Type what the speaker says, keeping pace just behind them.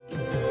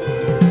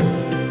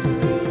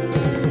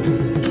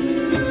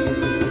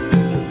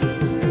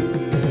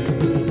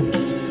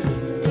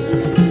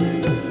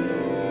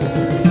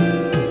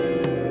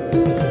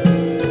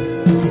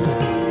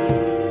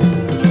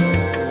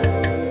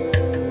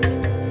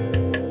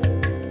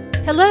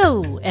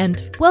Hello,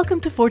 and welcome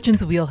to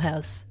Fortune's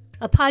Wheelhouse,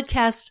 a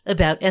podcast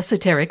about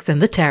esoterics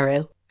and the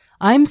tarot.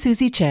 I'm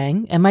Susie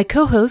Chang, and my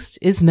co-host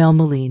is Mel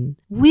Moline.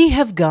 We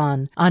have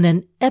gone on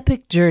an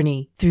epic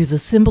journey through the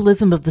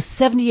symbolism of the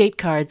 78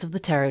 cards of the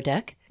tarot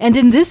deck, and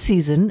in this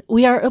season,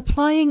 we are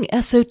applying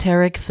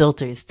esoteric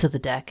filters to the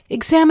deck,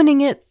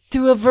 examining it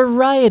through a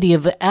variety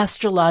of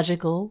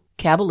astrological,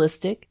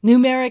 Kabbalistic,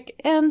 numeric,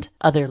 and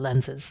other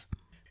lenses.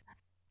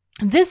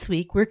 This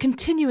week, we're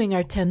continuing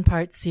our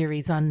 10-part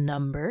series on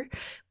number,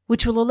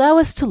 which will allow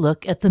us to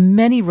look at the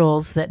many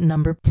roles that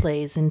number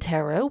plays in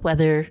tarot,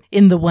 whether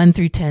in the 1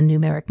 through 10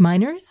 numeric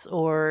minors,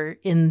 or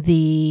in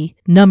the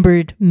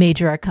numbered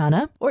major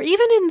arcana, or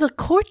even in the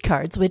court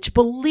cards, which,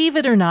 believe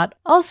it or not,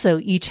 also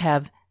each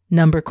have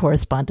number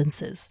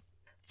correspondences.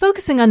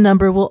 Focusing on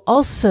number will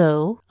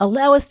also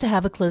allow us to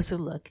have a closer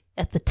look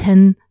at the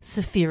 10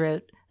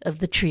 sephirot of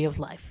the Tree of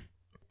Life,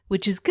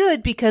 which is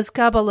good because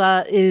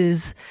Kabbalah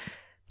is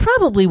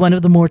probably one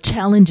of the more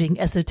challenging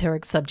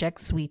esoteric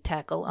subjects we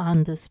tackle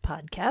on this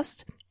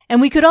podcast,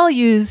 and we could all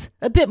use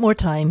a bit more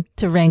time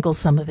to wrangle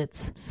some of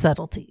its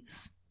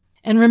subtleties.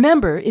 And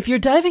remember, if you're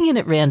diving in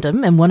at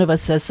random and one of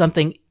us says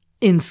something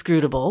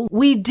inscrutable,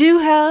 we do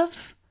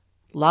have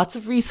lots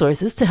of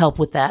resources to help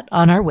with that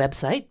on our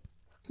website,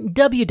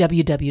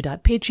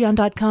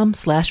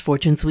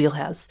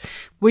 www.patreon.com/fortuneswheelhouse,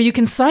 where you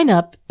can sign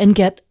up and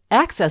get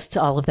access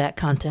to all of that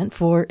content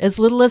for as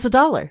little as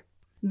 $1.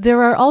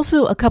 There are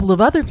also a couple of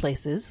other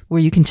places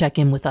where you can check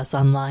in with us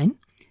online.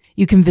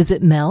 You can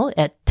visit Mel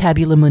at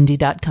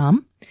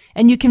tabulamundi.com,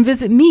 and you can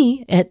visit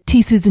me at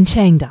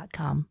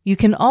tsusanchang.com. You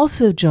can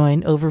also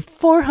join over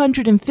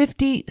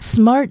 450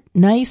 smart,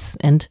 nice,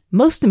 and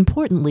most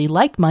importantly,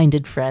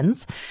 like-minded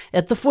friends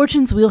at the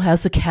Fortune's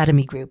Wheelhouse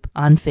Academy group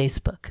on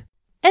Facebook.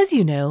 As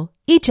you know,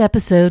 each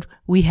episode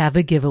we have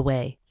a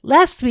giveaway.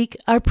 Last week,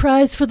 our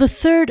prize for the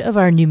third of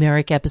our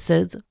numeric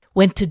episodes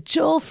went to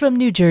Joel from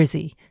New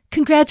Jersey.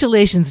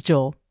 Congratulations,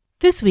 Joel.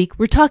 This week,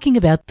 we're talking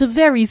about the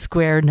very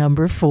square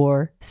number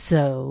 4.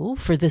 So,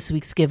 for this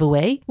week's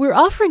giveaway, we're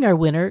offering our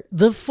winner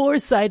the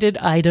 4-sided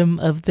item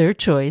of their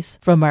choice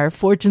from our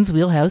Fortune's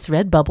Wheelhouse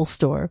Redbubble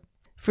store.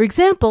 For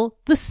example,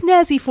 the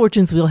snazzy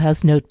Fortune's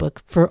Wheelhouse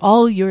notebook for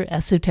all your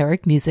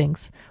esoteric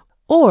musings,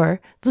 or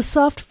the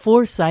soft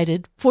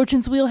 4-sided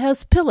Fortune's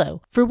Wheelhouse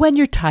pillow for when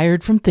you're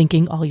tired from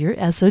thinking all your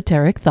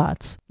esoteric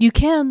thoughts. You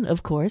can,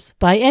 of course,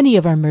 buy any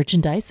of our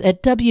merchandise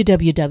at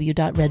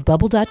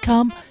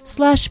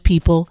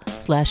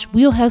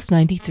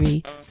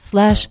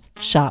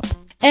www.redbubble.com/people/wheelhouse93/shop.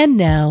 And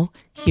now,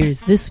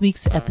 here's this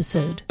week's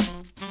episode.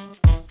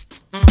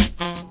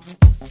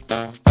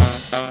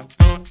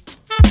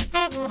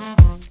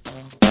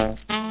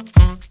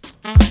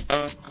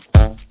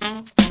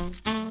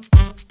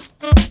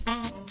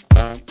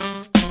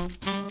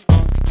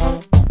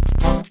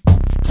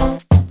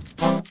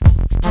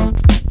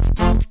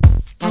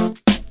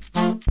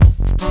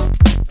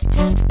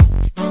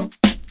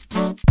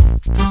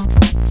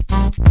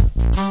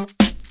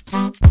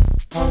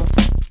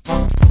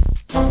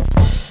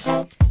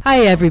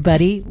 Hi,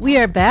 everybody. We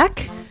are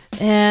back,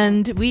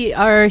 and we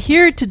are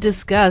here to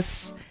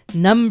discuss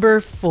number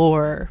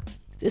 4.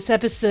 This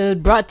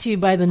episode brought to you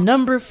by the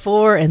number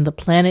 4 and the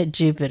planet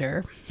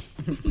Jupiter.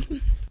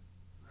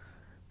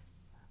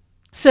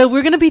 So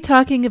we're going to be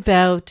talking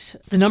about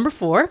the number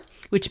 4,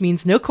 which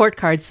means no court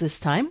cards this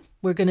time.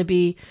 We're going to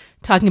be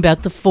talking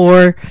about the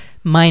 4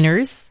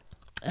 minors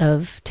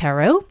of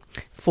tarot,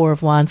 4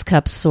 of Wands,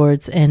 Cups,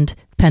 Swords, and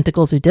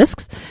Pentacles or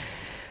Discs,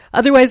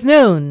 otherwise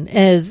known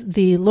as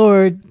the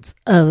Lords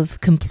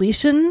of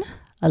Completion,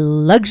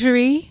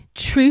 Luxury,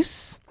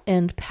 Truce,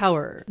 and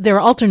Power. There are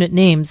alternate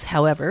names,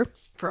 however.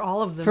 For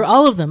all of them. For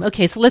all of them.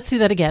 Okay, so let's do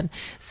that again.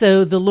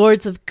 So the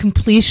Lords of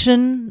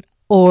Completion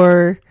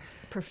or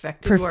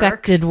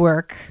Perfected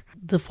work.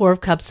 The 4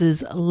 of Cups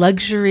is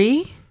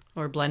Luxury.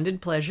 Or Blended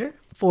Pleasure.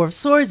 4 of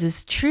Swords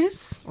is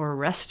Truce. Or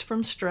Rest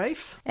from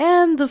Strife.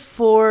 And the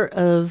 4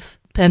 of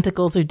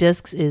Pentacles or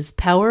Discs is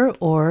Power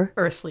or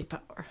Earthly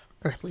Power.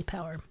 Earthly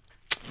Power.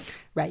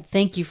 Right.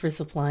 Thank you for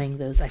supplying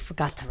those. I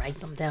forgot to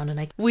write them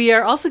down. We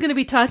are also going to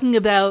be talking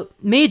about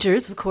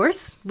majors, of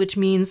course, which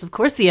means, of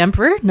course, the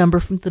Emperor, number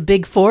from the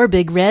big 4,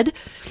 big red.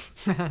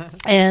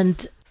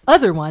 And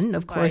other one,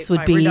 of course,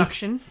 would be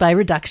reduction. By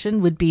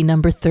reduction would be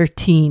number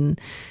 13,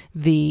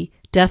 the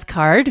Death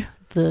card.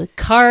 The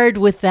card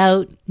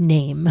without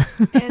name.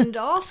 And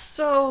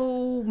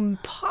also,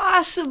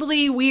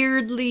 possibly,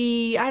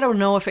 weirdly, I don't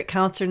know if it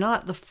counts or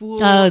not, the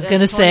Fool. I was going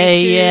to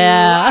say,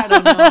 yeah. I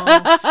don't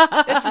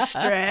know. It's a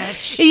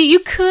stretch. You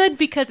could,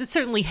 because it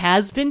certainly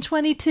has been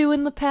 22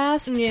 in the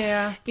past.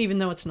 Yeah, even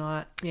though it's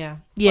not. Yeah.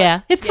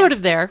 Yeah, but, it's sort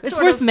of there. It's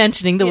worth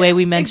mentioning the way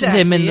we mentioned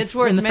him in the first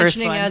one. It's worth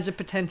mentioning as a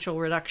potential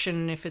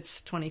reduction if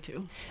it's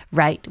 22.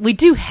 Right. We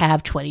do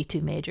have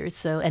 22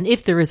 majors, and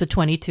if there is a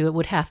 22, it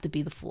would have to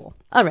be the Fool.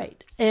 All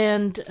right.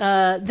 And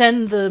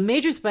then the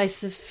majors by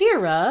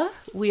Sephira,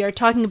 we are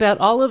talking about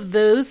all of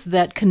those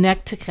that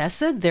connect to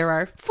Chesed. There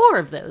are 4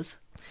 of those,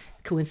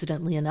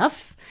 coincidentally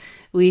enough.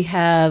 We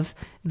have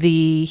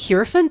the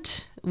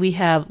Hierophant, we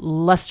have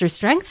Luster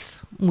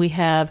Strength, we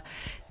have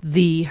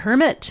the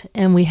Hermit,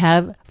 and we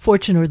have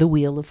Fortune or the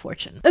Wheel of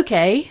Fortune.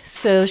 Okay,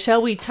 so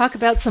shall we talk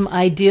about some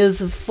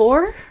ideas of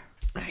 4?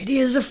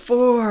 Ideas of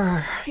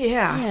 4,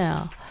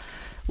 Yeah.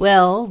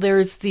 Well,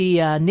 there's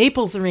the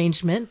Naples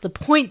arrangement, the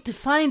point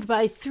defined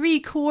by 3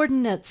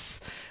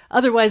 coordinates,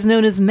 otherwise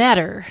known as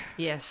matter.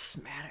 Yes,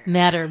 matter.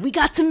 Matter. We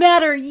got to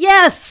matter.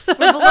 Yes! We're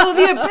below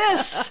the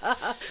abyss.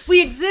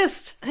 We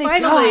exist. Thank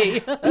finally.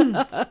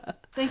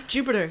 Thank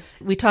Jupiter.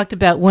 We talked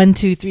about 1,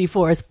 2, 3,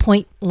 4 as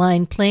point,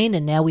 line, plane,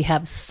 and now we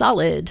have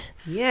solid.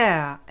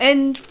 Yeah.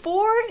 And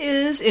 4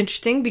 is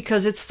interesting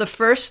because it's the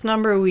first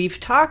number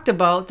we've talked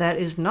about that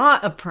is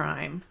not a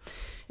prime.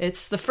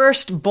 It's the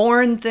first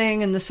born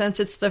thing in the sense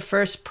it's the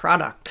first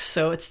product.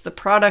 So it's the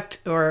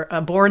product or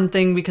a born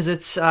thing because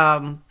it's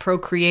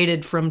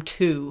procreated from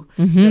 2.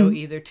 So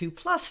either 2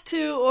 plus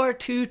 2 or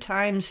 2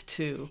 times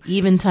 2.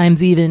 Even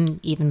times even,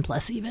 even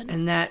plus even.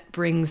 And that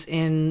brings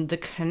in the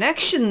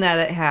connection that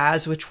it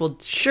has, which we'll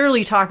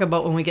surely talk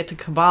about when we get to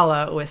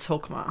Kabbalah with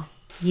Chokmah.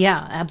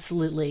 Yeah,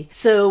 absolutely.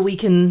 So we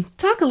can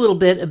talk a little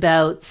bit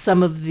about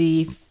some of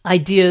the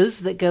ideas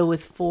that go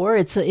with 4.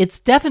 It's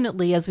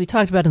definitely, as we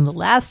talked about in the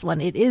last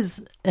one, it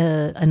is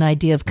an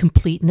idea of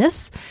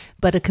completeness,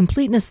 but a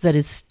completeness that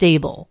is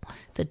stable,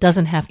 that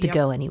doesn't have to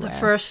go anywhere. The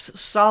first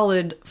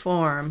solid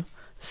form,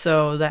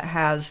 so that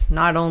has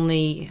not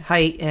only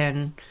height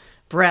and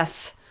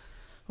breadth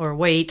or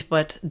weight,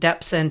 but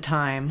depth and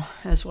time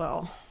as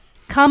well.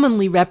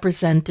 Commonly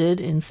represented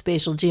in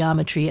spatial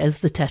geometry as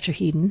the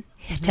tetrahedron.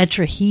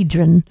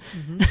 Tetrahedron.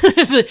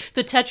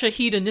 the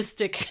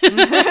tetrahedonistic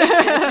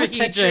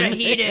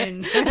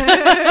tetrahedron.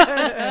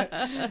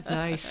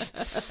 Nice.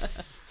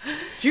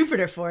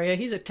 Jupiter for you.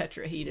 He's a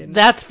tetrahedron.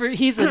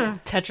 He's a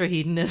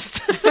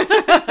tetrahedonist.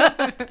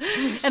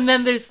 And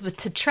then there's the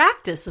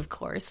tetractys, of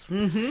course,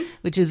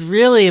 which is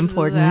really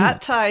important.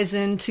 That ties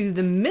into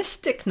the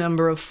mystic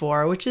number of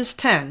 4, which is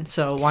 10.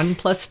 So 1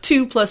 plus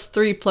 2 plus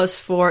 3 plus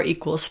 4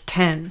 equals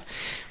 10,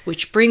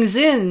 which brings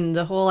in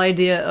the whole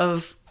idea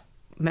of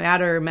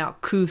matter,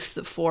 Malkuth,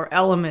 the 4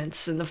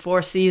 elements and the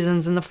 4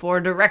 seasons and the 4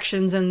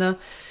 directions and the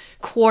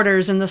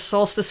quarters and the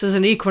solstices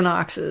and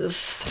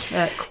equinoxes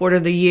that quarter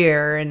the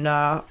year and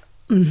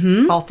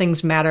all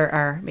things matter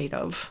are made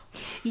of.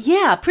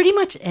 Yeah, pretty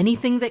much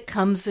anything that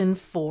comes in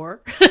 4.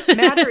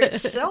 Matter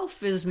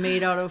itself is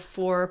made out of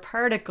 4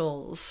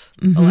 particles.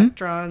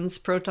 Electrons,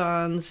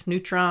 protons,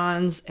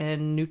 neutrons,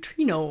 and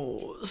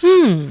neutrinos.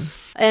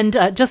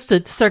 And just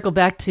to circle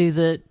back to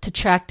the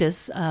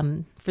tetractys,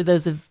 for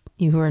those of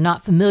you who are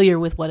not familiar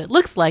with what it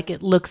looks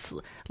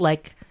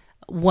like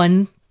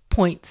 1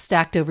 point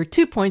stacked over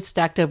 2 points,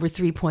 stacked over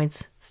 3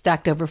 points,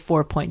 stacked over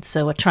 4 points.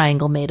 So a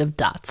triangle made of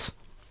dots.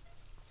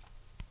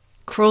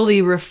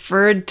 Crowley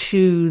referred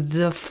to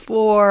the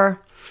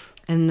 4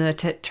 and the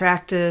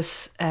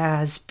tetractys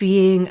as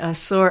being a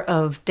sort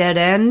of dead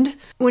end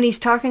when he's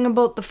talking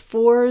about the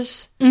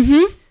 4s.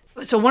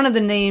 So one of the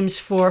names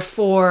for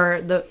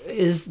 4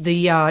 is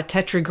the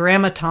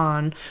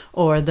tetragrammaton,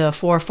 or the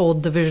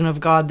fourfold division of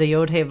God, the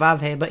Yod He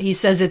Vav He. But he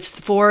says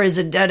 4 is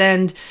a dead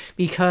end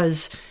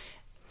because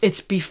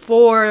it's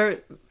before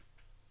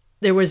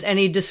there was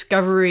any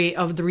discovery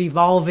of the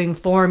revolving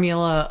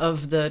formula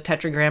of the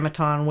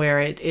tetragrammaton where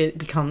it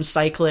becomes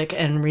cyclic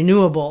and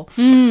renewable.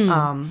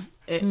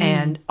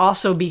 And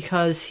also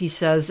because he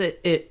says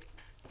it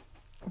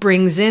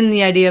brings in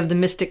the idea of the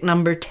mystic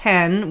number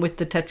 10 with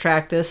the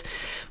tetractys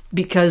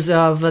because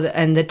of,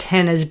 and the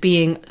 10 as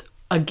being,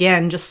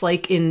 again, just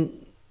like in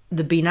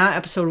the Binah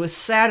episode with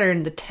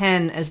Saturn, the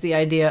 10 as the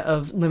idea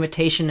of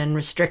limitation and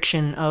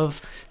restriction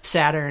of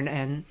Saturn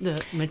and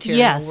the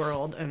material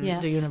world and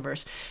the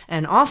universe.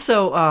 And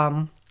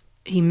also,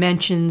 he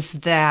mentions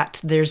that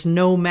there's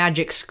no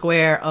magic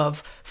square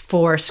of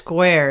 4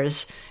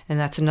 squares, and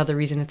that's another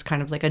reason it's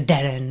kind of like a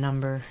dead-end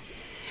number.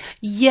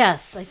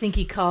 Yes, I think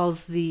he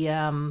calls the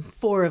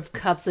 4 of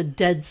Cups a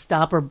dead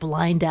stop or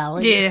blind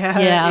alley.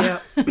 Yeah.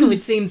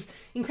 Which seems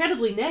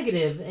incredibly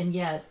negative, and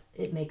yet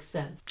it makes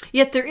sense.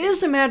 Yet there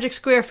is a magic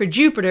square for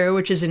Jupiter,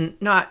 which is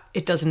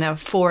it doesn't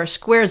have 4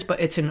 squares, but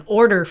it's an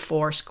order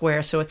 4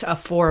 square, so it's a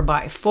 4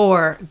 by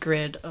 4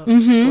 grid of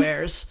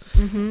squares.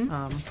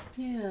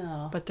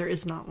 But there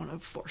is not one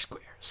of 4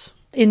 squares.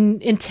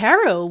 In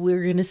tarot,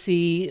 we're going to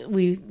see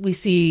we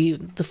see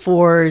the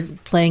 4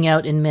 playing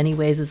out in many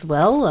ways as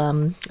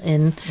well.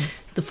 In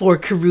the 4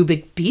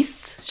 cherubic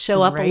beasts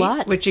show up a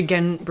lot, which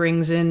again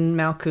brings in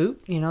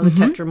Malkuth, the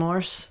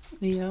tetramorphs.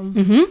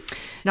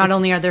 Not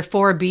only are there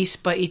 4 beasts,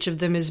 but each of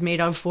them is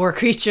made of 4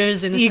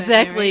 creatures. In a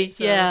sense, right?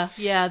 So,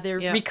 they're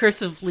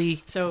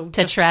recursively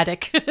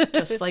tetratic.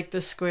 Just like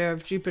the square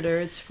of Jupiter,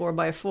 it's 4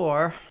 by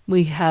 4.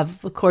 We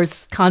have, of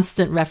course,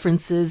 constant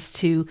references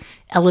to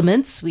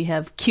elements. We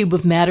have cube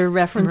of matter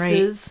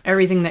references. Right.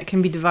 Everything that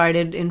can be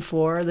divided in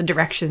 4, the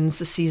directions,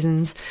 the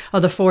seasons,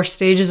 the 4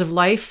 stages of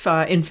life,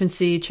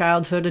 infancy,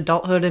 childhood,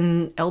 adulthood,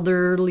 and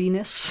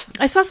elderliness.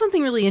 I saw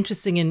something really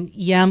interesting in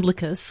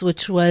Iamblichus,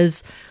 which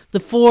was the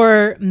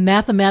 4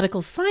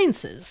 mathematical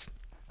sciences,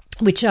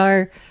 which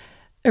are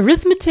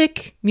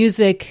arithmetic,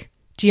 music,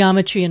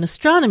 geometry and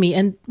astronomy.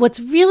 And what's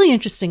really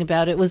interesting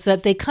about it was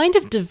that they kind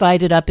of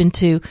divided up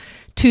into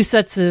two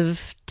sets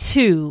of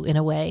two in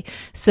a way.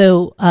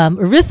 So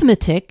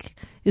arithmetic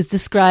is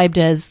described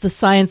as the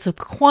science of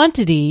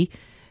quantity,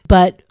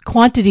 but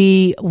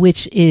quantity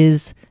which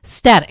is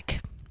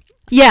static.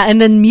 Yeah,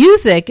 and then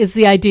music is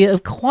the idea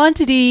of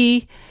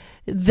quantity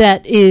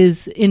that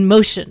is in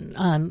motion,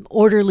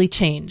 orderly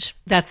change.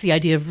 That's the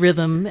idea of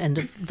rhythm and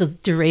of the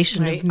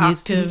duration of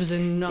music. Octaves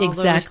and all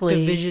those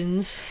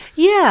divisions.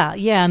 Yeah,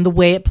 and the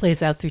way it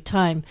plays out through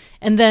time.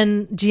 And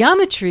then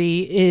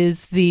geometry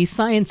is the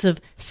science of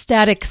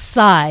static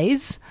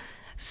size,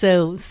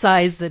 so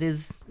size that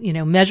is,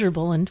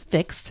 measurable and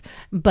fixed.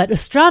 But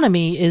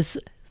astronomy is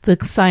the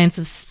science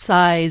of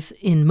size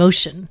in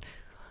motion,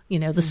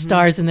 the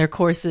stars in their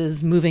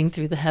courses moving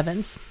through the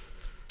heavens.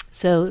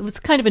 So it was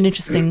kind of an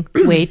interesting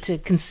way to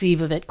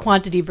conceive of it.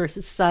 Quantity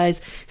versus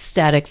size,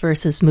 static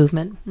versus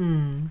movement.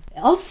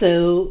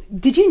 Also,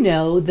 did you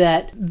know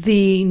that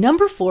the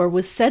number 4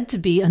 was said to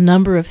be a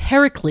number of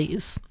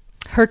Hercules?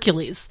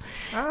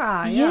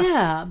 Ah, yes.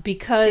 Yeah,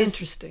 because...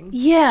 Interesting.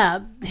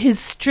 Yeah, his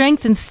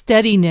strength and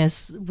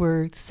steadiness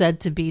were said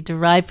to be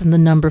derived from the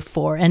number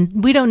 4.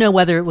 And we don't know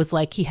whether it was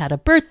like he had a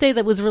birthday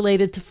that was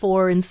related to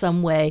 4 in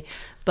some way,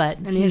 but...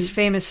 And his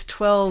famous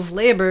 12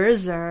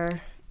 labors are...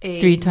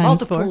 3 times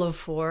multiple 4. of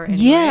 4. Anyway.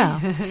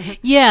 Yeah.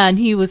 Yeah, and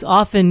he was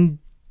often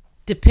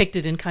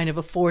depicted in kind of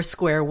a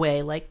 4-square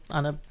way, like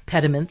on a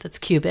pediment that's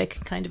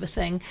cubic, kind of a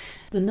thing.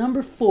 The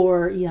number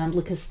 4,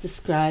 Iamblichus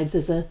describes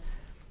as a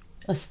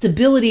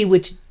stability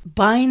which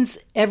binds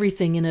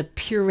everything in a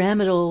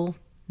pyramidal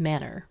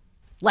manner.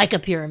 Like a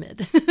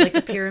pyramid. Like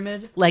a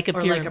pyramid? Like a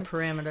or pyramid. like a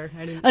parameter?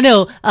 I didn't... Oh,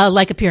 no,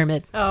 like a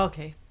pyramid. Oh,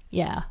 okay.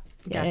 Yeah.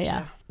 Gotcha.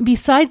 Yeah.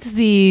 Besides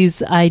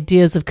these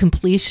ideas of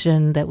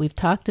completion that we've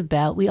talked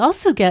about, we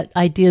also get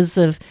ideas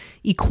of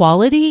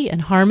equality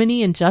and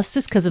harmony and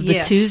justice because of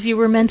the twos you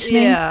were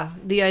mentioning. Yeah,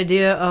 the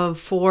idea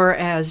of 4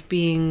 as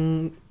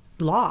being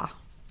law.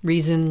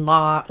 Reason,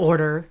 law,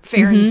 order,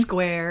 fair and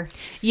square.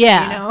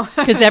 Yeah,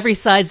 because every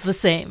side's the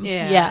same.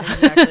 Yeah.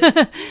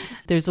 Exactly.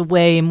 There's a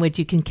way in which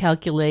you can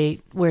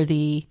calculate where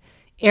the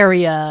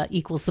area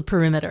equals the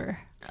perimeter.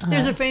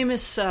 There's a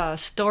famous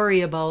story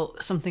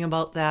about something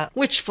about that.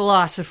 Which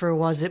philosopher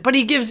was it? But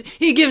he gives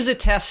a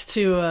test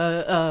to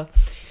a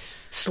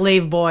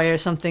slave boy or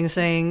something,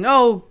 saying,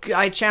 "Oh,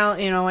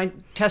 I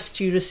test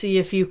you to see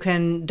if you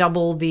can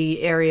double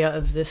the area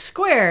of this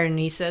square." And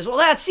he says, "Well,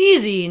 that's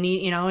easy." And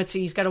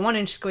he's got a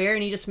 1-inch square,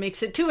 and he just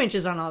makes it 2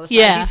 inches on all the sides.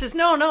 Yeah. He says,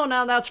 "No,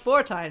 now that's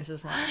 4 times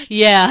as much."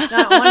 Yeah,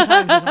 not 1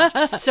 times as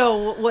much.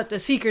 So what the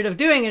secret of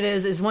doing it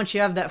is once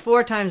you have that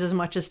 4 times as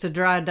much, is to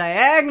draw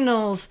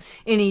diagonals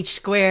in each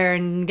square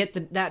and get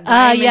that diamond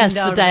out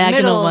the of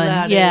diagonal the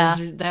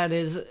middle. one. That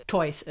is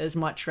twice as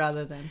much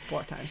rather than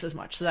 4 times as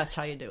much. So that's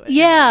how you do it.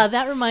 Yeah,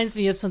 that reminds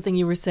me of something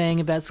you were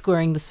saying about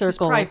squaring the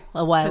circle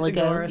a while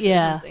ago.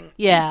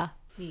 Yeah.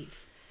 Neat.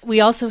 We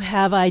also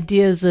have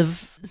ideas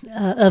of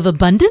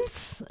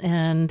abundance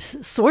and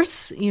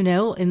source,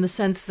 in the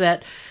sense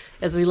that,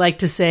 as we like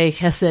to say,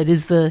 Hesed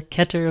is the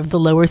Keter of the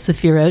lower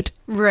Sephirot.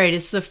 Right.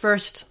 It's the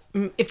first,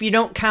 if you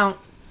don't count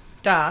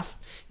Dath,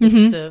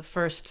 it's the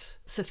first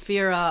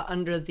Sephira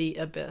under the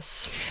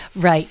abyss.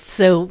 Right.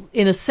 So,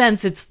 in a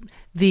sense, it's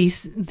the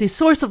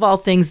source of all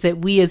things that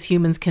we as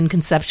humans can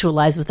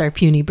conceptualize with our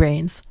puny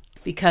brains,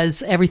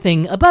 because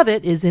everything above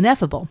it is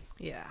ineffable.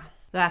 Yeah,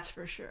 that's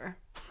for sure.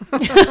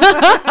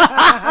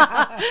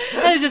 I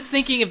was just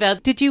thinking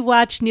about, did you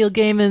watch Neil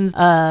Gaiman's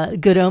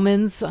Good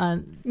Omens?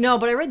 No,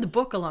 but I read the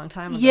book a long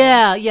time ago.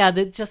 Yeah,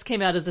 that just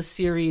came out as a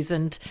series,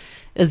 and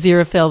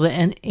Aziraphale,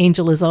 the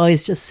angel, is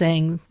always just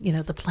saying,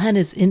 the plan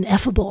is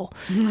ineffable.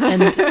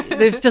 And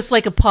there's just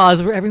like a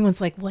pause where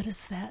everyone's like, what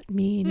does that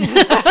mean?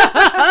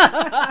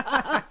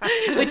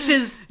 which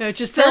is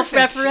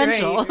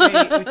self-referential.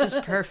 Right, which is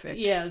perfect.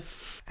 Yes.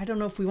 I don't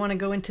know if we want to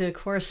go into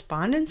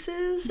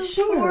correspondences of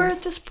Sure. 4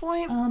 at this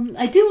point.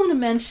 I do want to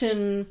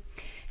mention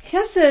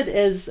Hesed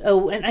as,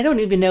 and I don't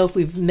even know if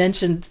we've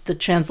mentioned the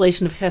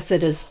translation of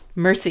Hesed as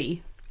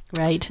mercy,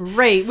 right?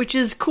 Right, which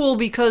is cool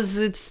because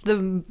it's the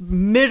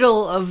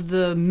middle of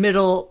the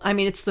middle. I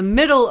mean, it's the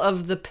middle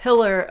of the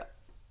pillar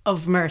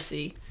of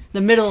mercy. The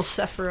middle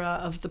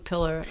sephira of the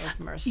pillar of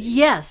mercy.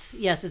 Yes,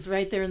 it's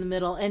right there in the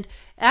middle. And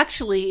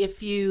actually,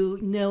 if you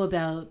know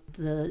about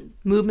the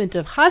movement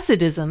of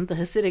Hasidism, the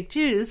Hasidic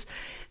Jews,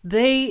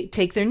 they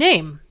take their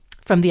name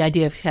from the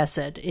idea of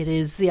Chesed. It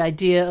is the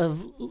idea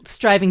of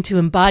striving to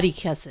embody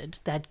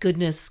Chesed, that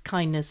goodness,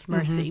 kindness,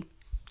 mercy.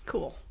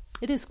 Cool.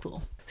 It is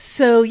cool.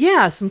 So,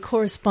 some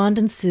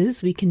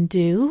correspondences we can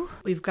do.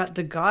 We've got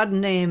the god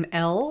name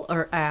El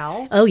or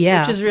Al. Oh,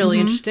 yeah. Which is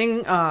really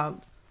interesting.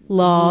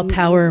 Law,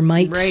 power,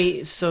 might.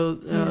 Right.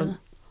 So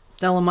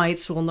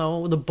Thelemites will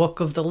know the book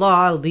of the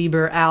law,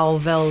 Liber Al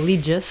Vel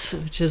Legis,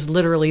 which is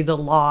literally the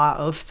law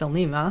of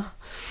Thelema.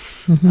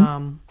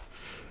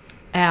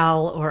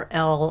 Al or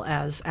El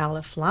as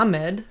Aleph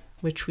Lamed,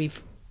 which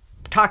we've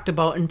talked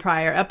about in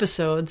prior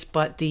episodes,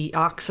 but the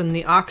ox and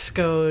the ox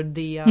code,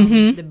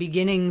 the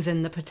beginnings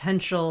and the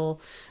potential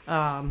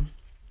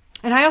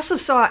And I also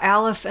saw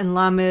Aleph and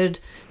Lamed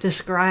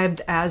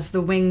described as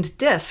the winged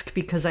disc,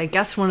 because I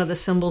guess one of the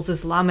symbols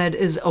is Lamed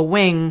is a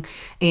wing,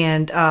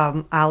 and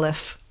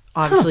Aleph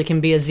obviously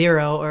can be a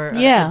zero or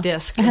a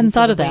disc. I hadn't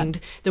thought of that.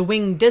 The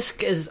winged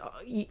disc is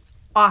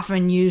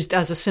often used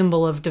as a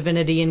symbol of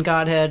divinity and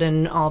Godhead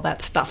and all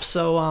that stuff.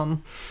 So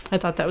I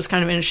thought that was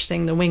kind of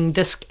interesting, the winged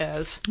disc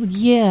as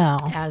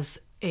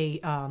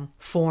a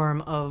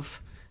form of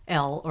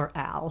El or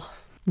Al.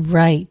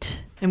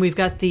 Right. And we've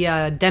got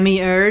the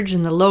demiurge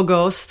and the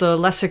logos, the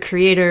lesser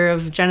creator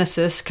of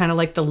Genesis, kind of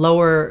like the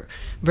lower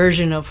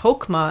version of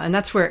Chokmah, and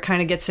that's where it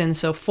kind of gets in.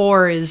 So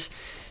 4 is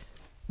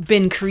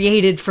been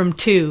created from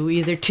 2,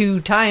 either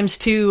 2 times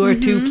 2 or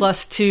 2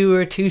 plus 2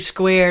 or 2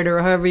 squared,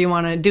 or however you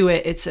want to do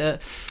it.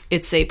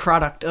 It's a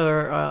product,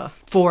 or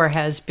 4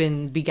 has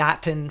been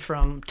begotten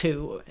from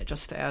 2,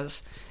 just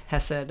as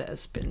Hesed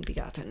has been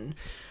begotten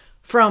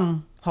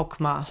from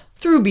Chokmah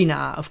through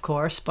Binah, of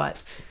course,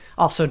 but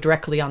also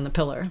directly on the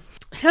pillar.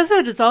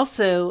 Hesed is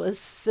also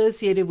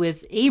associated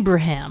with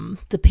Abraham,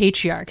 the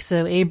patriarch.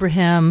 So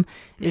Abraham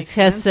is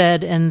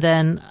Hesed, and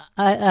then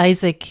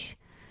Isaac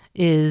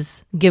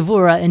is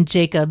Gevurah, and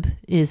Jacob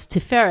is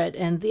Tiferet.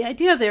 And the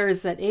idea there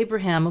is that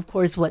Abraham, of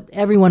course, what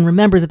everyone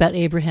remembers about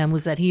Abraham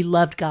was that he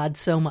loved God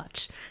so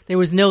much. There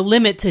was no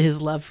limit to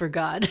his love for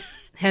God.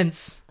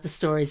 Hence the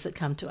stories that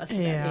come to us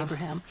about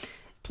Abraham.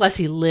 Plus,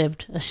 he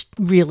lived a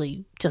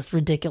really just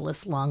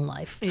ridiculous long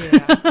life.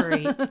 Yeah,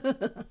 great.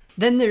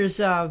 Then there's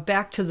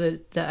back to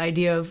the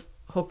idea of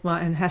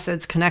Chokmah and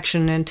Hesed's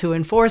connection, and 2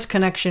 and 4's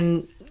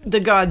connection, the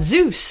god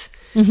Zeus.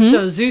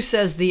 So Zeus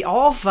as the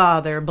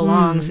All-Father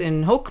belongs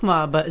in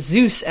Chokmah, but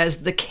Zeus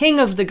as the king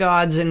of the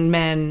gods and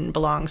men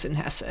belongs in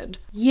Hesed.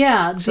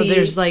 Yeah. So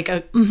there's like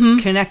a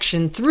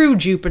connection through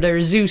Jupiter,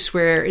 Zeus,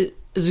 where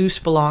Zeus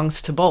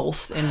belongs to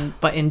both,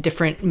 but in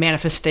different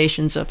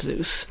manifestations of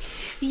Zeus.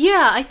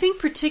 Yeah, I think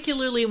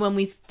particularly when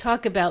we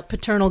talk about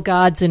paternal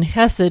gods in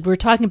Hesed, we're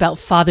talking about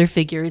father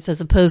figures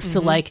as opposed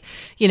to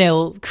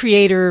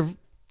creator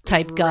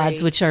type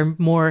gods, which are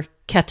more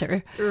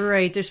Keter.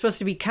 Right. They're supposed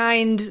to be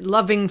kind,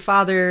 loving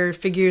father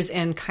figures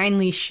and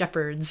kindly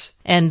shepherds.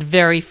 And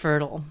very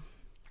fertile.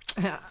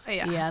 Yeah,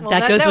 well,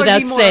 that goes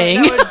without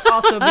saying. That would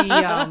also be...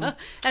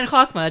 and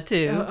Chokmah,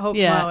 too.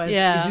 Chokmah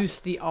as Zeus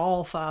the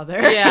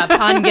All-Father.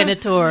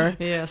 Pangenitor.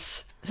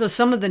 Yes. So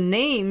some of the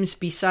names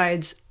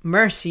besides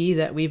mercy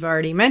that we've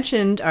already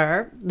mentioned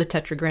are the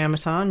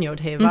Tetragrammaton, Yod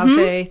He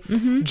Vav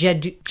He,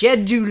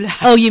 Jedula.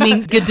 Oh, you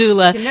mean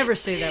Gedula. I can never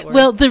say that word.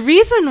 Well, the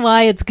reason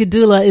why it's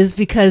Gedula is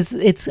because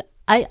it's...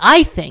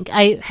 I think,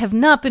 I have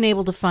not been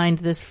able to find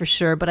this for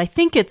sure, but I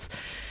think it's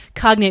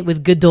cognate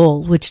with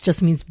Gadol, which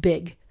just means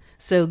big.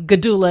 So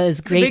Gedula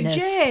is greatness.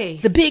 The big J.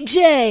 The big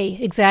J,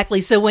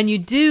 exactly. So when you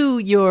do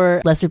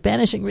your lesser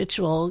banishing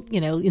ritual,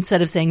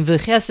 instead of saying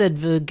V'chesed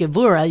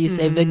v'gevura, you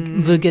say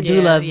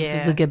V'gedula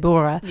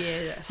v'gevura.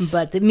 Yes.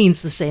 But it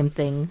means the same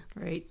thing.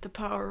 Right, the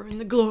power and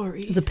the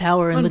glory. The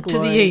power and the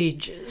glory. Unto the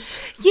ages.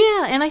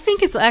 Yeah, and I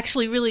think it's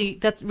actually really,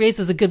 that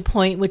raises a good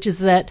point, which is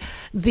that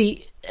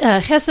the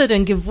Hesed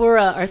and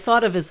Gevurah are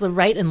thought of as the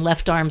right and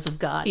left arms of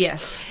God.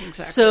 Yes,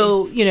 exactly.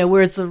 So,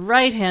 whereas the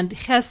right hand,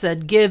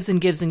 Hesed, gives and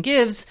gives and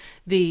gives,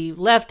 the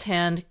left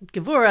hand,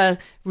 Gevurah,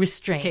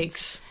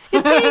 restrains.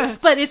 It takes,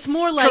 but it's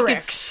more like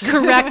corrects. It's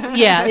correct.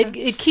 Yeah,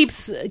 it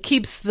keeps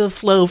the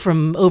flow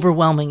from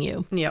overwhelming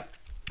you. Yep.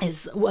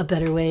 Is a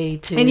better way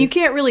to... And you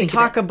can't really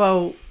talk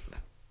about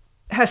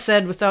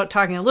Hesed without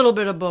talking a little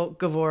bit about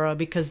Gevurah,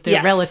 because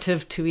they're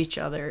relative to each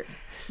other.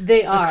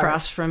 They are.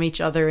 Across from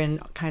each other in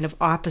kind of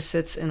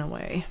opposites in a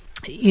way.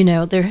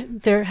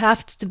 There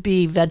have to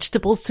be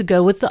vegetables to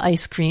go with the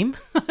ice cream.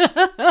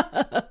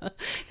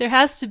 There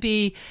has to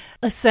be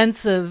a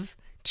sense of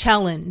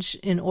challenge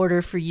in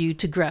order for you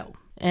to grow.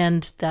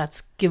 And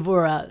that's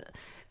Gevurah.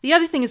 The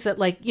other thing is that,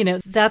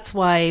 that's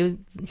why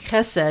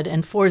Chesed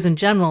and 4s in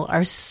general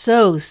are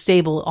so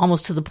stable,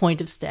 almost to the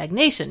point of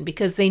stagnation,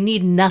 because they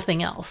need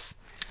nothing else.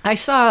 I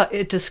saw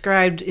it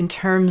described in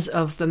terms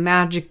of the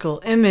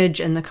magical image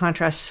and the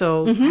contrast.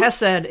 So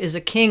Hesed is a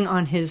king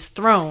on his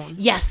throne.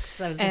 Yes,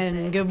 I was going to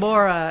say. And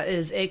Gevurah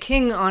is a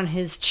king on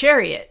his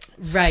chariot.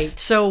 Right.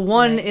 So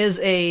one is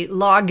a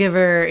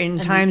lawgiver in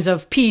times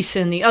of peace,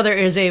 and the other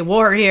is a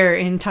warrior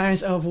in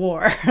times of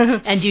war.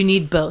 And you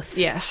need both.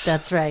 Yes.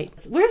 That's right.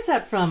 Where's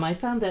that from? I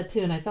found that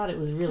too, and I thought it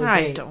was really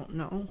great. I don't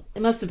know.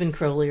 It must have been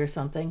Crowley or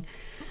something.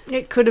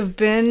 It could have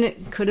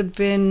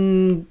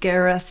been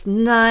Gareth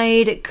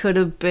Knight. It could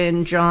have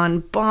been John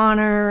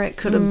Bonner. It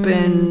could have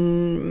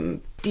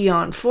been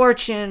Dion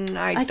Fortune.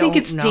 I think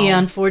it's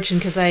Dion Fortune,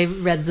 because I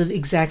read the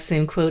exact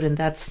same quote, and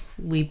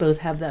we both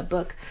have that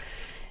book.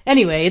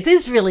 Anyway, it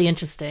is really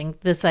interesting,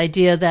 this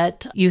idea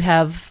that you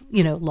have,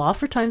 law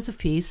for times of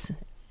peace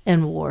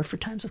and war for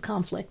times of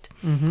conflict.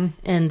 Mm-hmm.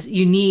 And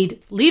you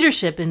need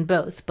leadership in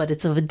both, but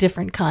it's of a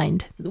different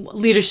kind.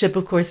 Leadership,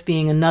 of course,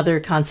 being another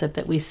concept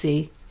that we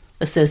see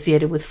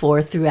associated with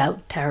 4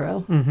 throughout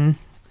tarot. Mm-hmm.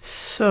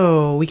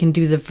 So we can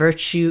do the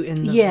virtue and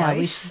the vice. Yeah,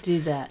 we should do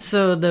that.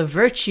 So the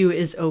virtue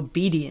is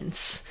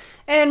obedience.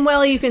 And,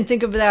 well, you can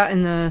think of that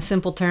in the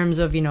simple terms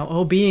of,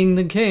 being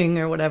the king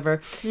or whatever.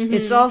 Mm-hmm.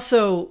 It's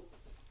also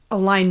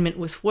alignment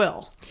with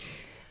will.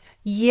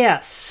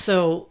 Yes.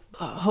 So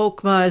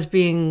Hokmah as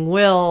being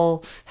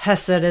will,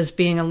 Hesed as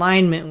being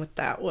alignment with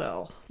that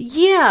will.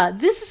 Yeah,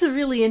 this is a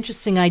really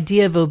interesting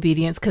idea of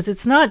obedience because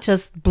it's not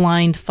just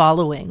blind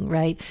following,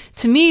 right?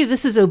 To me,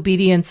 this is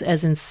obedience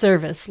as in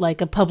service. Like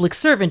a public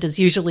servant is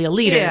usually a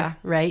leader,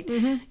 right?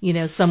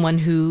 Mm-hmm. Someone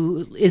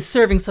who is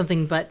serving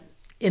something, but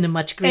in a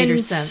much greater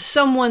sense.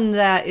 Someone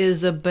that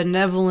is a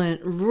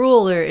benevolent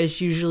ruler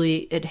is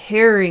usually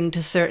adhering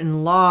to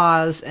certain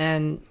laws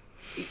and...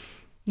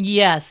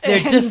 Yes, they're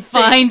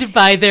defined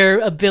by their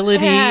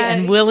ability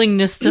and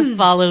willingness to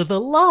follow the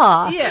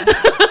law. Yes,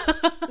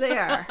 they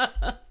are.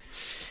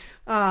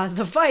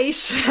 The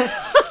vice.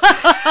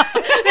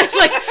 There's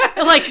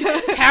like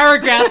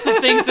paragraphs of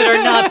things that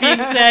are not being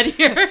said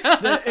here.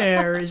 The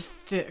air is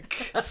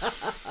thick.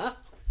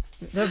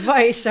 The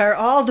vice are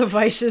all the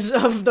vices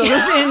of those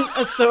in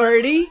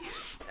authority.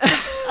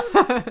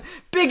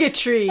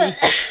 Bigotry,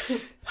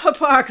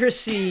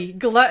 hypocrisy,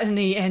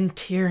 gluttony, and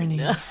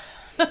tyranny.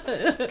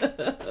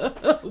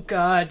 Oh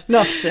God!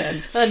 Enough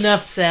said.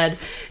 Enough said.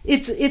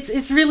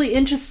 It's really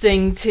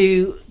interesting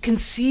to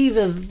conceive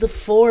of the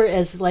four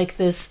as like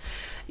this,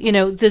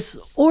 this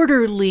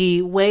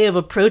orderly way of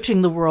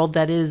approaching the world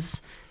that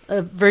is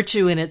a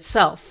virtue in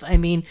itself. I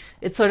mean,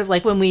 it's sort of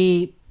like when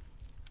we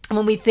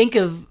think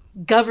of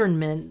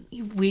government,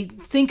 we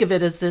think of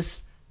it as this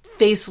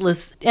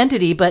faceless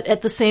entity, but at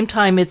the same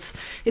time, it's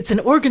an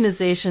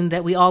organization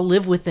that we all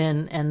live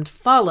within and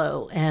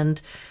follow,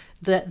 and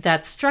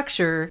that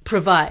structure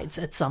provides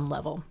at some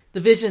level the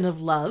vision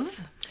of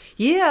love.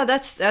 Yeah,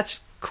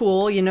 that's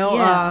cool.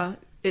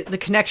 The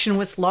connection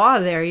with law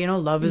there.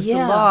 Love is the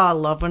law.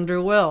 Love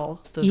under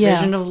will. The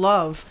vision of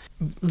love.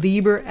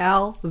 Liber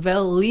al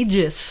vel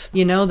legis.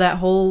 That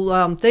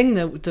whole thing.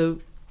 The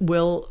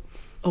will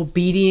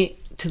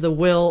obedient to the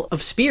will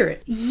of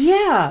spirit.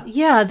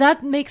 Yeah,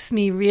 that makes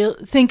me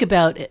think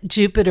about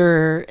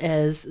Jupiter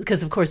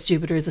because of course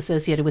Jupiter is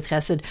associated with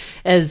Chesed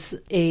as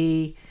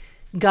a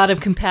God of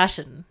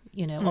compassion,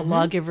 a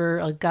lawgiver,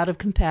 a God of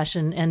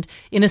compassion. And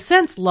in a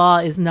sense, law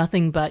is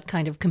nothing but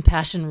kind of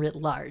compassion writ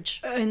large.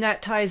 And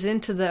that ties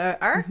into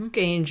the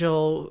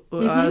archangel,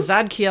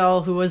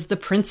 Zadkiel, who was the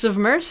Prince of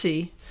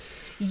Mercy.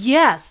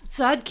 Yes,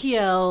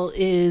 Zadkiel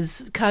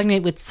is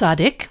cognate with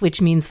Tzaddik, which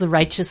means the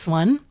righteous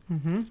one.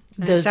 Mm-hmm.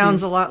 It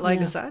sounds a lot like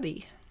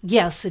Zadi.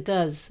 Yes, it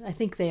does. I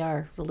think they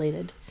are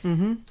related.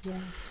 Mm-hmm. Yeah.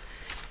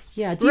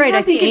 Yeah, do you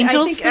have the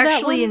angels I think for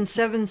actually that one? in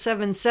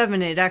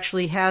 777 it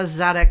actually has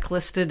Zadok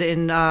listed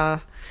in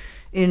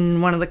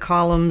one of the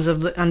columns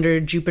under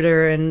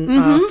Jupiter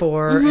and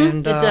 4 and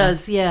it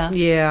does, yeah.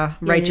 Yeah,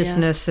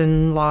 righteousness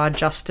and law,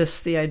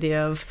 justice, the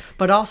idea of,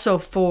 but also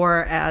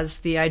 4 as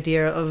the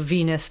idea of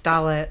Venus,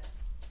 Dalet,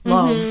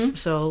 love.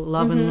 So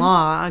love and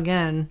law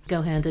again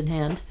go hand in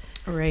hand.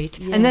 Right.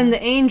 Yeah. And then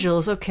the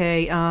angels,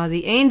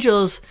 the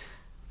angels,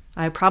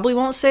 I probably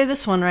won't say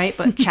this one right,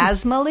 but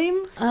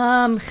Chasmalim?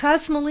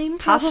 Chasmalim,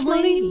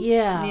 probably.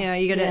 Yeah. Yeah,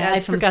 you gotta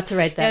add some... I forgot to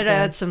write that down.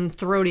 Add some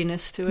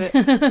throatiness to it.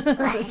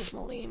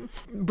 Chasmalim.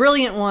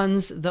 Brilliant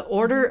ones, the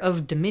Order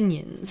of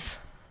Dominions.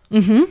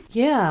 Mm-hmm.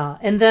 Yeah.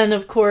 And then,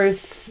 of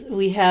course,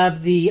 we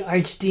have the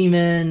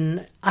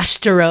archdemon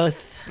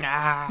Ashtaroth.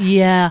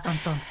 Yeah. Dun,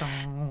 dun,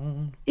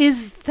 dun.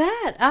 Is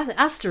that...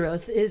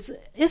 Astaroth,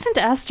 isn't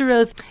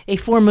Astaroth a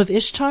form of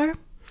Ishtar?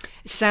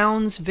 It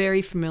sounds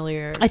very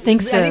familiar. I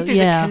think so. I think there's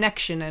a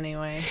connection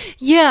anyway.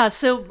 Yeah,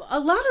 so a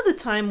lot of the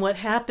time what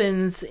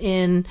happens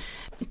in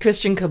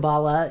Christian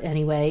Kabbalah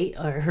anyway,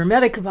 or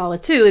Hermetic Kabbalah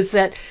too, is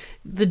that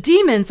the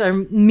demons are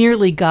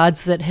merely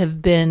gods that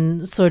have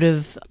been sort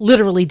of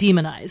literally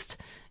demonized,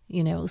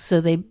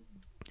 so they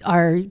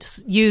are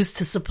used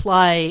to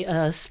supply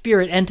a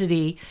spirit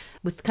entity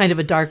with kind of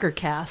a darker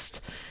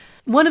cast.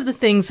 One of the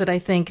things that I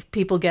think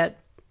people get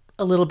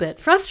a little bit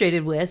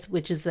frustrated with,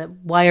 which is that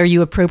why are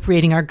you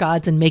appropriating our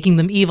gods and making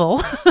them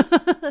evil?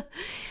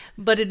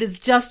 But it is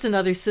just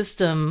another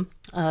system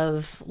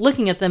of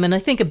looking at them. And I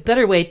think a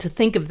better way to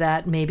think of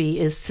that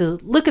maybe is to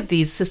look at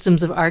these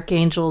systems of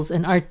archangels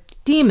and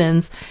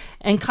archdemons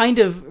and kind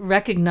of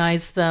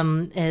recognize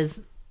them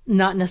as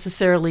not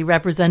necessarily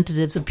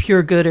representatives of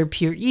pure good or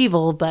pure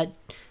evil, but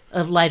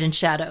of light and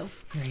shadow.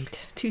 Right.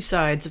 Two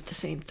sides of the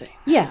same thing.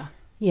 Yeah.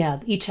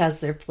 Each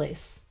has their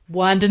place.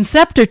 Wand and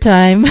scepter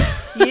time.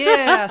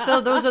 Yeah, so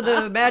those are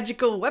the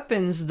magical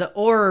weapons. The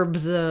orb,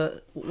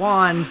 the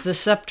wand, the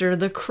scepter,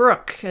 the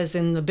crook, as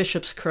in the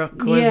bishop's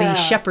crook, or the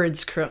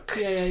shepherd's crook.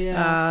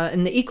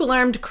 And the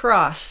equal-armed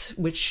cross,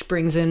 which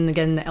brings in,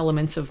 again, the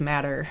elements of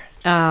matter.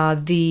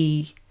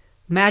 The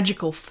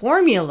magical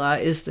formula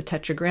is the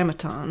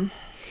tetragrammaton.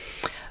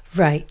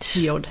 Right.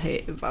 Yod He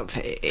Vav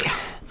He.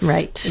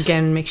 Right.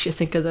 Again, makes you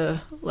think of the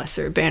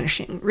lesser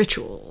banishing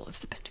ritual of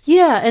the pentagram.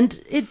 Yeah,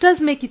 and it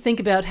does make you think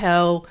about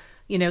how,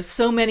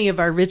 so many of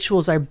our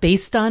rituals are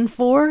based on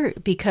 4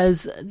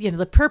 because,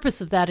 the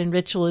purpose of that in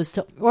ritual is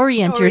to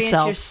orient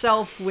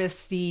yourself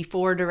with the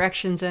 4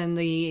 directions and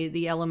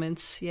the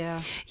elements.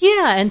 Yeah.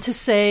 Yeah. And to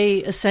say,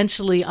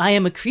 essentially, I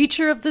am a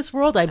creature of this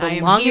world. I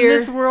belong in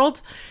this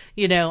world.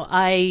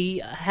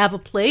 I have a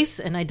place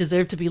and I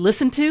deserve to be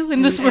listened to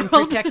in this world.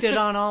 And protected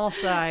on all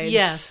sides.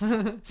 Yes.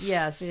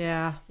 Yes.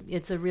 Yeah.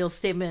 It's a real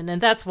statement. And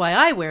that's why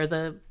I wear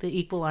the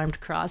equal armed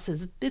cross.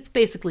 It's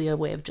basically a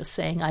way of just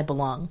saying I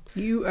belong.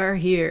 You are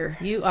here.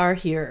 You are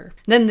here.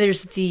 Then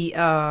there's the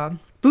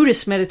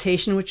Buddhist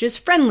meditation, which is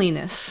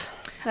friendliness.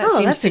 That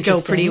seems to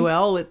go pretty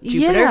well with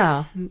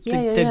Jupiter.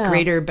 The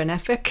greater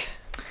benefic.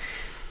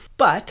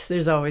 But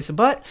there's always a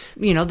but.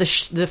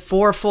 The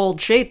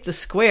fourfold shape, the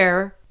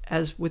square.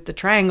 As with the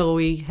triangle,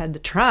 we had the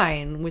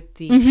trine. With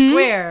the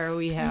square,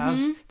 we have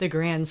the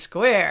grand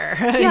square.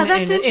 Yeah,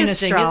 that's interesting, in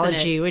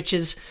astrology, which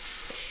is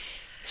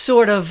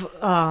sort of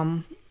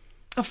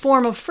a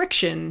form of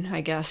friction, I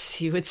guess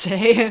you would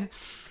say.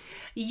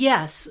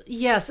 Yes.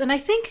 And I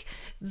think,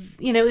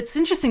 it's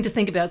interesting to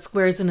think about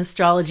squares in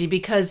astrology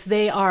because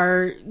they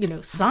are,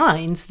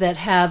 signs that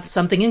have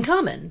something in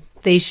common.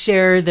 They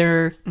share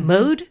their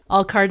mode.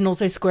 All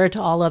cardinals are square to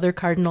all other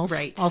cardinals.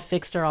 Right. All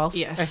fixed are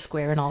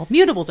square, and all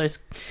mutables are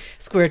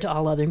square to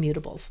all other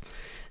mutables.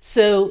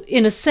 So,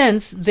 in a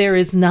sense, there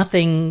is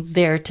nothing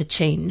there to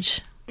change.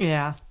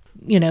 Yeah.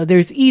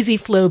 There's easy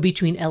flow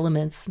between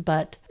elements,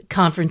 but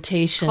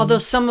confrontation. Although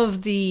some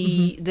of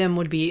them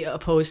would be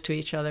opposed to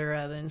each other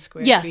rather than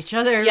square to each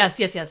other. Yes.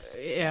 Yeah.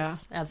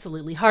 Yes,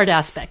 absolutely. Hard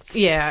aspects.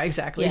 Yeah,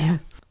 exactly. Yeah.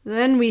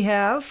 Then we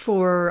have,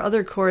 for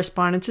other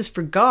correspondences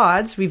for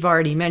gods, we've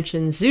already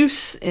mentioned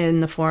Zeus in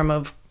the form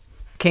of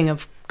king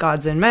of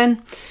gods and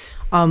men.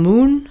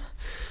 Amun,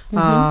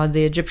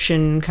 the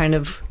Egyptian kind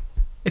of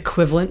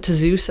equivalent to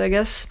Zeus, I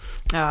guess.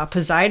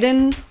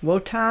 Poseidon,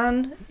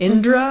 Wotan,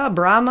 Indra,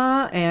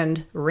 Brahma,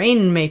 and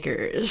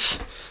rainmakers.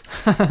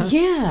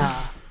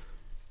 Yeah.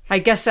 I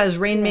guess as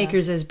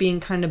rainmakers as being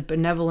kind of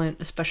benevolent,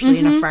 especially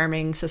in a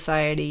farming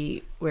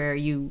society where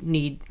you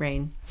need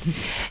rain.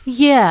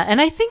 Yeah,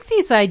 and I think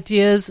these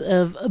ideas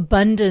of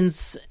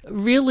abundance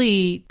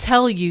really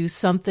tell you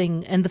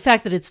something, and the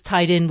fact that it's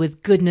tied in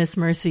with goodness,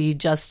 mercy,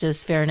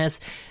 justice, fairness,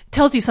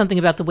 tells you something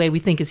about the way we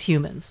think as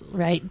humans,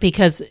 right?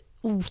 Because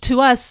to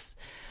us,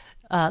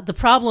 the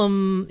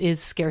problem is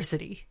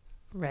scarcity.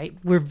 Right.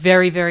 We're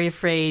very, very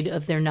afraid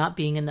of there not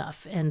being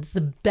enough. And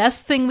the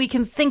best thing we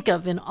can think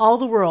of in all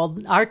the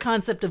world, our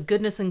concept of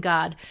goodness and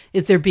God,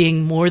 is there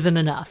being more than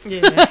enough.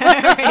 Yeah.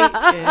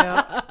 Right.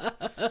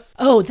 Yeah.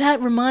 Oh,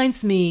 that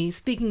reminds me,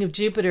 speaking of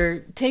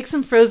Jupiter, take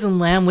some frozen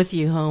lamb with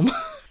you home.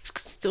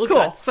 Still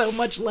got so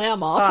much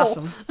lamb.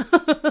 Awful.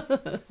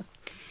 Awesome.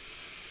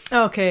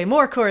 Okay,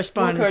 more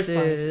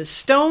correspondences.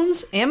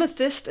 Stones,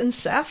 amethyst, and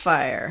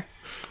sapphire.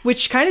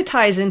 Which kind of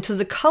ties into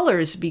the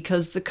colors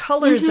because the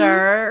colors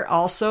are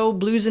also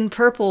blues and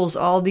purples,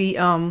 all the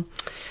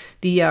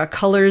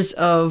colors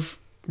of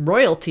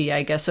royalty,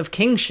 I guess, of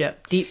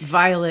kingship. Deep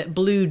violet,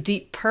 blue,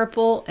 deep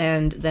purple,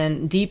 and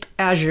then deep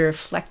azure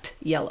flecked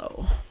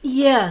yellow.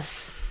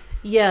 Yes,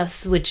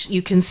 which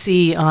you can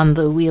see on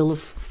the Wheel of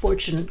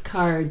Fortune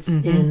cards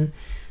in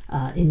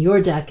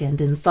your deck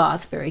and in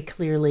Thoth very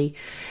clearly.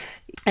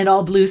 And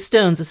all blue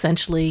stones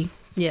essentially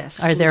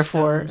are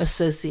therefore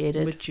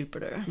associated with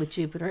Jupiter,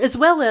 as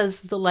well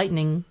as the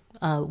lightning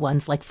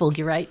ones like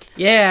fulgurite.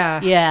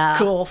 Yeah,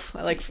 cool.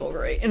 I like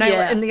fulgurite,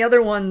 and the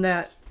other one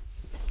that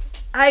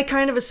I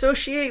kind of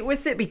associate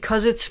with it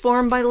because it's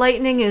formed by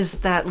lightning is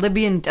that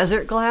Libyan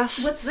desert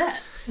glass. What's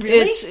that?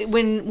 Really? It's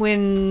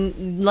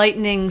when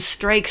lightning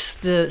strikes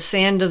the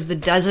sand of the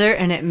desert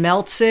and it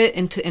melts it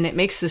and it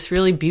makes this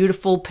really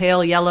beautiful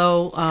pale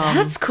yellow.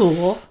 That's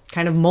cool.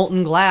 Kind of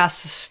molten glass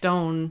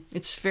stone.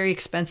 It's very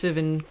expensive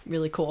and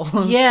really cool.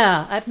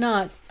 Yeah, I've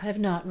not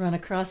run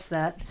across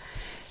that.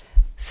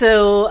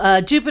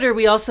 So Jupiter,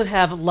 we also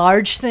have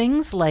large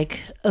things like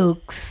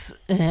oaks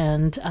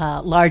and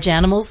large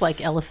animals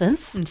like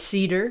elephants and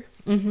cedar.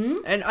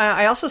 And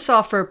I also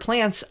saw for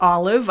plants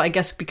olive, I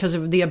guess because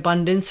of the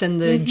abundance and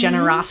the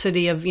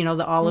generosity of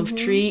the olive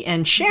tree,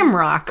 and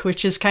shamrock,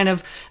 which is kind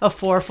of a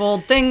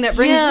fourfold thing that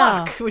brings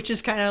luck, which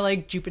is kind of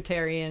like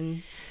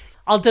Jupiterian.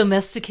 All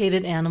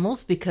domesticated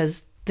animals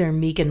because they're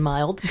meek and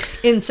mild.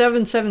 In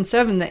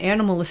 777, the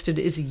animal listed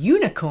is a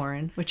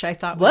unicorn, which I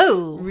thought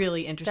was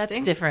really interesting.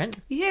 That's different.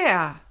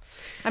 Yeah.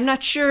 I'm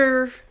not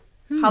sure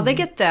how they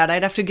get that.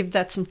 I'd have to give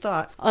that some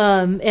thought.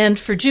 And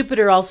for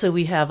Jupiter also,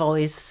 we have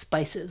always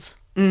spices.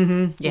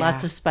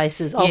 Lots of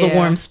spices, all the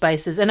warm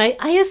spices. And I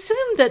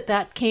assume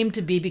that came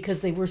to be because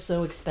they were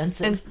so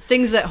expensive. And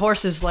things that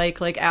horses like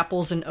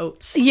apples and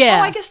oats. Yeah.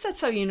 Oh, I guess that's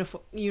how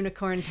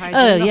unicorn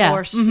ties in. The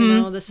horse,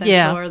 the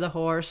centaur, the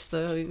horse,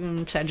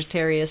 the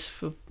Sagittarius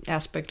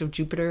aspect of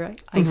Jupiter,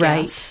 I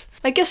guess.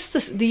 I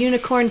guess the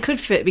unicorn could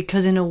fit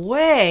because in a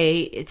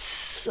way, it's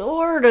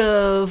sort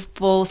of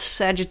both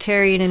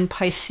Sagittarian and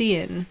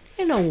Piscean.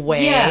 In a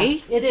way. Yeah,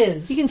 it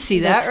is. You can see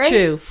that, right? That's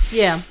true.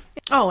 Yeah.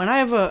 Oh, and I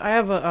have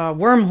a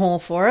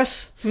wormhole for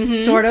us,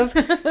 sort of.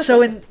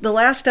 So in the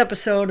last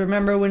episode,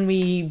 remember when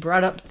we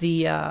brought up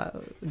the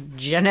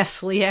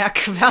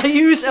Genethliac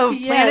values of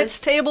planets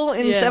table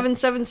in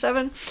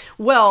 777?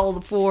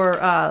 Well, for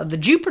the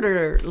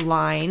Jupiter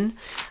line,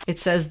 it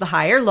says the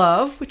higher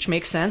love, which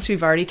makes sense.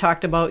 We've already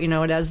talked about,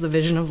 it as the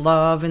vision of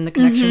love and the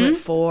connection with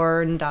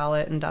 4 and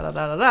Dalet and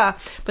da-da-da-da-da.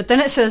 But then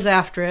it says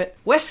after it,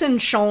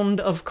 Wessenschond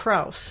of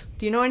Kraus.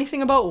 Do you know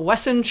anything about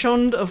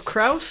Wessenschond of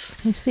Kraus?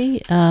 I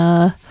see.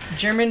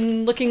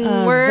 German-looking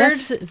word?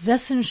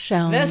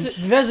 Wessenschond.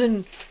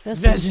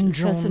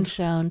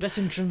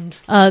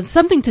 Wessenschond.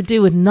 Something to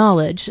do with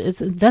knowledge.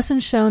 It's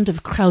Wessenschond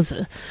of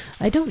Krause.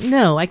 I don't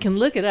know. I can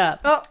look it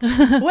up. Oh,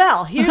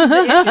 well, here's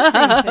the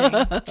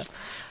interesting thing.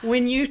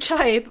 When you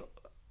type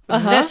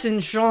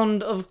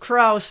Wessenschond of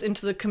Kraus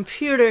into the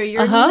computer,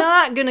 you're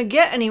not going to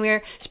get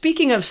anywhere.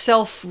 Speaking of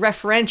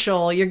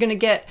self-referential, you're going to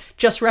get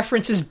just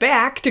references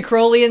back to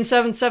Crowley and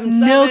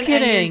 777. No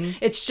kidding.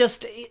 It's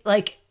just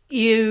like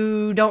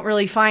you don't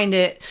really find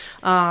it.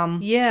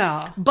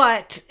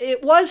 But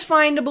it was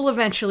findable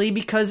eventually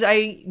because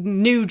I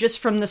knew just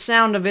from the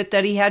sound of it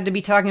that he had to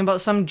be talking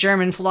about some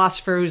German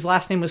philosopher whose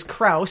last name was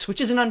Kraus,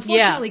 which is an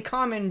unfortunately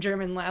common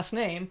German last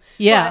name.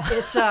 Yeah. But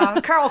it's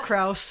Karl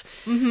Kraus.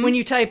 When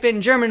you type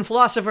in German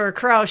philosopher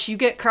Kraus, you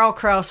get Karl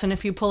Kraus, and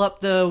if you pull up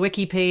the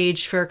wiki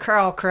page for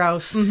Karl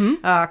Kraus,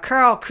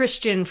 Karl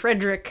Christian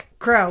Friedrich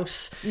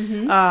Kraus,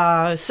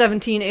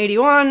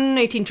 1781,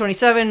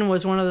 1827,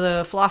 was one of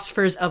the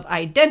philosophers of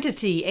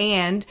identity.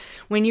 And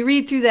when you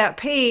read through that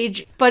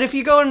page, but if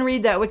you go and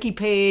read that wiki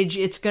page,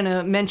 it's going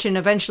to mention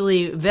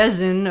eventually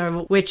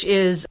Wesen, which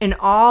is an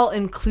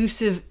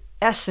all-inclusive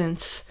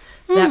essence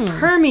that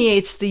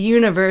permeates the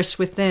universe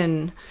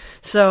within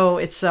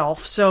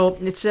itself. So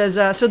it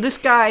says, so this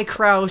guy,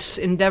 Kraus,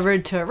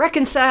 endeavored to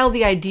reconcile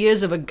the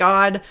ideas of a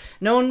God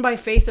known by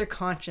faith or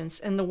conscience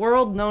and the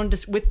world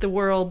with the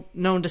world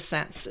known to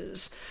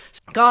senses.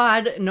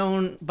 God,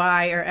 known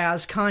by or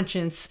as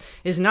conscience,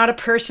 is not a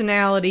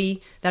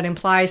personality that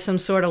implies some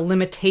sort of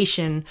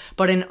limitation,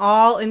 but an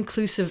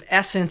all-inclusive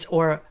essence,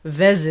 or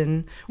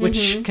Wesen,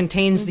 which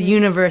contains the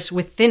universe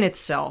within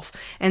itself.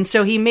 And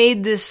so he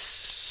made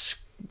this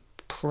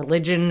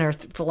religion or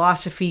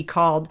philosophy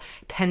called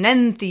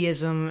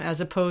panentheism as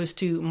opposed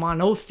to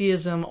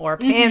monotheism or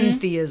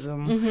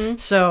pantheism.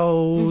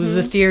 So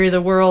the theory of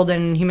the world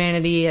and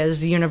humanity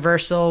as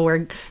universal,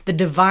 where the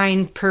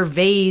divine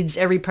pervades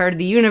every part of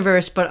the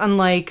universe, but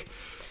unlike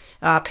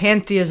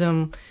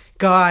pantheism,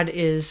 God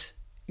is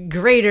still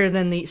greater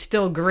than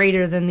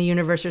the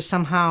universe, or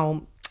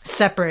somehow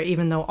separate,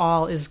 even though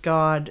all is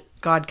God.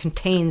 God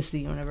contains the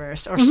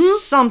universe, or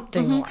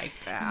something like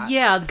that.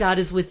 Yeah, God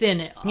is within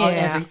it.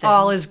 Everything.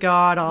 All is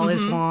God, all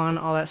is one,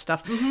 all that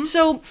stuff.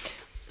 So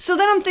then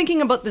I'm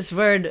thinking about this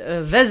word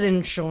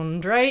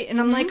Wessenschond, right? And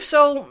I'm like,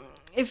 so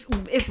if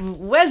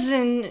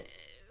Wesen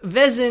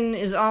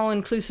is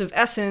all-inclusive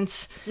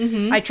essence,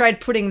 I tried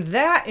putting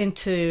that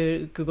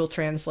into Google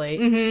Translate,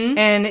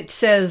 and it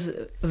says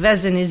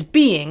Wesen is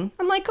being.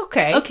 I'm like,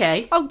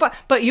 okay. Oh,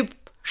 but you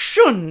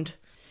Schund.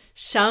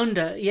 Schund,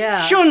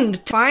 yeah.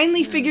 Schund.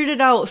 Finally figured it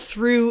out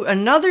through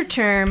another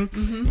term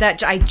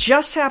that I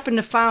just happened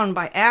to find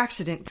by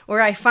accident,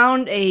 where I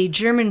found a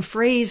German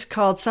phrase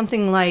called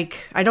something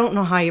like, I don't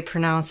know how you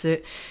pronounce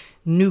it,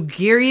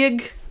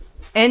 Neugierig,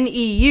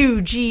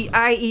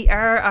 Neugierig,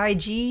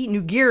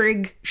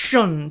 Neugierig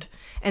Schund.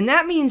 And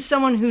that means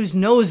someone who's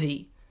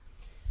nosy.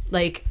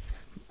 Like,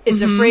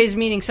 it's a phrase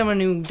meaning someone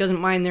who doesn't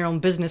mind their own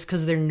business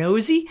because they're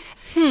nosy.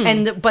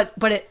 And but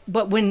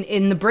when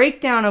in the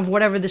breakdown of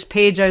whatever this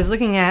page I was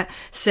looking at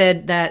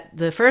said that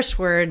the first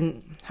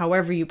word,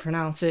 however you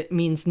pronounce it,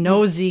 means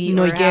nosy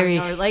or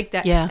like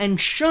that, and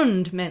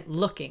Schund meant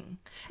looking.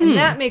 And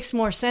that makes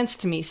more sense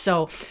to me.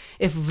 So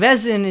if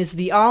Wesen is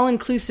the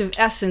all-inclusive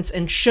essence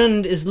and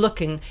Schund is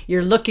looking,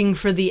 you're looking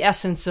for the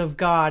essence of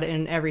God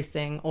in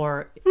everything,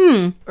 or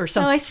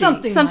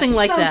something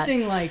like that.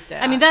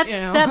 I mean,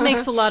 that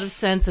makes a lot of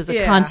sense as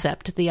a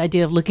concept, the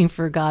idea of looking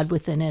for God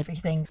within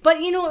everything. But,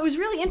 it was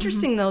really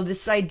interesting, though,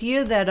 this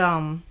idea that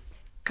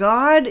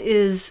God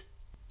is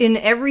in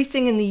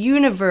everything in the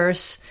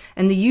universe,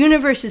 and the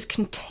universe is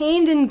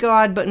contained in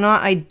God but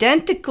not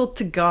identical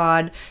to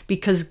God,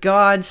 because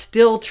God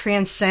still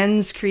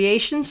transcends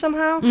creation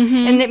somehow.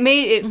 And it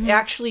made it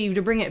actually,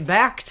 to bring it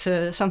back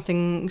to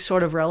something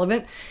sort of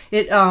relevant,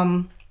 it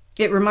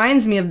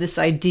reminds me of this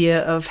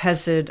idea of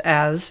Hesed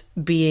as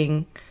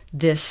being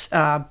this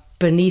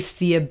beneath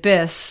the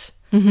abyss,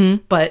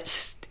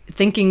 but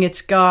thinking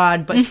it's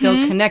God, but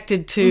still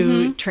connected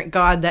to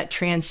God that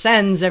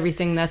transcends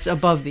everything that's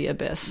above the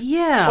abyss.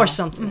 Yeah. Or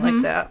something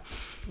like that.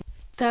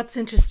 That's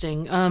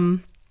interesting.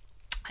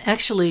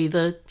 Actually,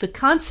 the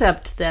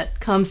concept that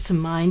comes to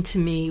mind to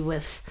me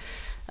with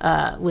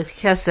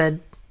Chesed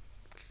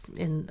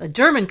in a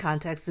German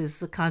context is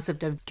the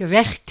concept of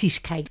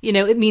Gerechtigkeit.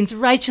 It means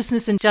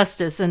righteousness and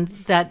justice, and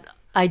that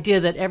idea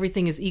that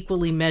everything is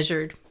equally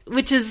measured,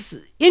 which is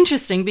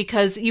interesting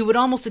because you would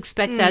almost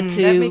expect that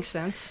to... That makes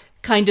sense.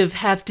 Kind of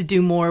have to do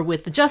more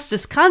with the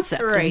justice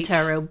concept in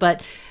tarot,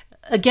 but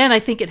again, I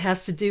think it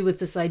has to do with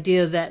this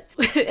idea that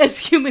as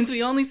humans,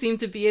 we only seem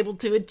to be able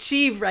to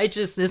achieve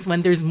righteousness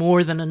when there's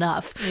more than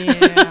enough.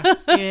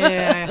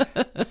 Yeah.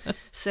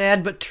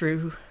 Sad but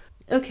true.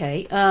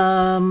 Okay.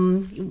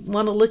 You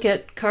want to look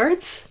at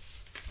cards?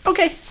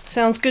 Okay,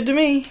 sounds good to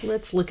me.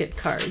 Let's look at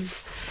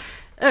cards.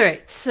 All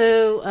right,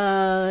 so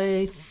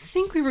I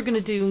think we were going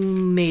to do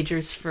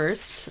majors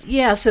first.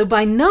 Yeah, so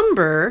by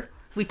number,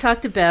 we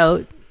talked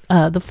about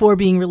the 4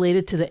 being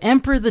related to the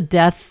emperor, the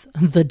emperor,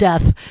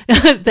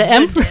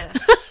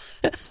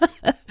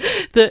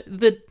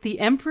 the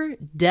emperor,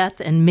 death,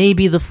 and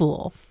maybe the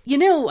fool. You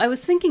know, I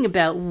was thinking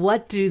about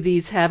what do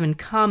these have in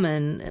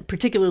common,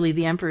 particularly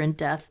the emperor and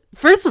death.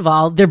 First of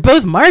all, they're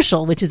both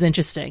martial, which is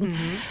interesting.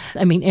 Mm-hmm.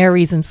 I mean,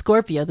 Aries and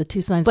Scorpio, the 2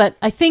 signs. But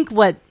I think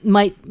what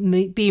might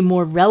be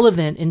more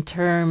relevant in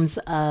terms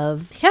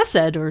of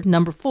Chesed, or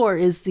number 4,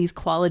 is these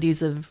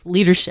qualities of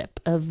leadership,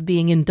 of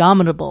being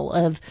indomitable,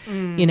 of,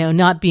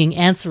 not being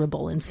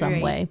answerable in some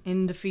way.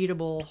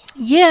 Indefeatable.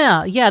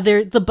 Yeah.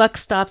 The buck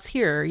stops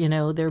here.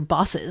 They're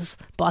bosses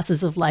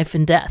of life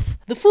and death.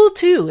 The fool,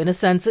 too, in a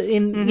sense,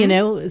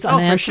 is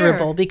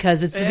unanswerable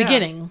because it's the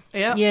beginning.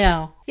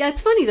 Yeah. Yeah,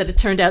 it's funny that it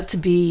turned out to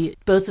be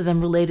both of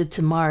them related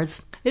to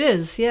Mars. It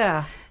is,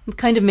 yeah. It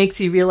kind of makes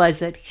you realize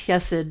that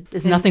Chesed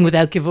is nothing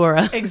without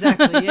Gevurah.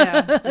 Exactly,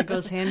 yeah. It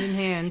goes hand in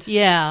hand.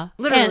 Yeah.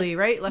 Literally,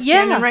 right? Left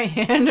hand and right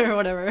hand or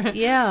whatever.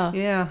 Yeah.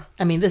 Yeah.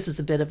 I mean, this is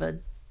a bit of a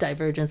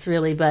divergence,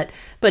 really, but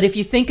if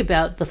you think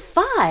about the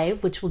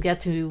 5, which we'll get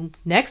to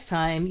next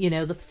time,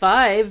 the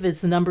 5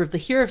 is the number of the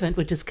Hierophant,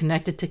 which is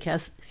connected to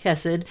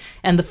Chesed,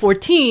 and the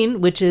 14,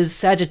 which is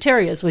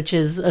Sagittarius, which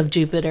is of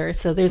Jupiter.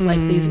 So there's like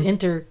these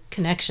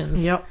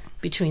interconnections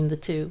between the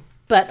two.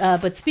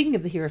 But speaking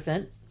of the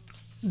Hierophant,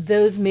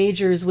 those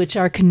majors which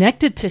are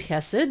connected to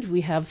Chesed,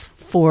 we have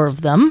 4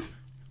 of them.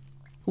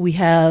 We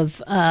have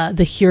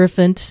the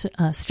Hierophant,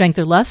 Strength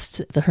or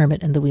Lust, the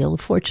Hermit, and the Wheel of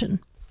Fortune.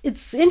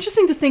 It's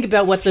interesting to think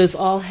about what those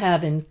all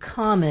have in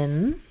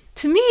common.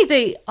 To me,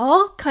 they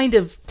all kind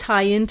of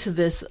tie into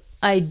this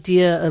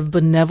idea of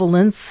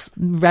benevolence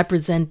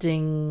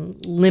representing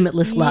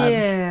limitless love.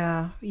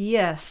 Yeah,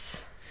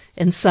 yes.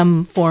 In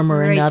some form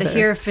or another. The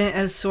Hierophant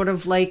as sort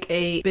of like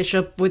a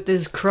bishop with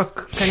his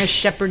crook kind of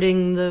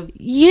shepherding the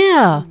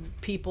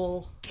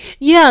people.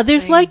 Yeah,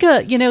 there's like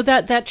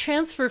that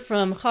transfer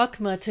from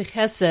Chokmah to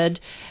Chesed,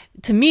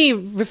 to me,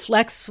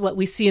 reflects what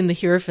we see in the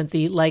Hierophant,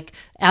 the like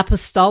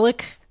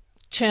apostolic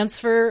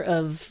transfer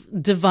of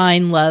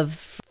divine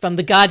love from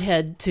the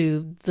Godhead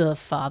to the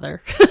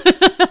Father.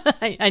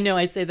 I know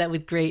I say that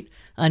with great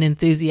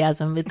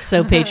unenthusiasm. It's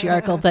so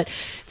patriarchal, but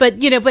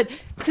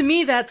to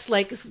me, that's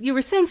like, you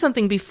were saying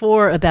something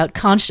before about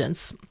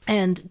conscience.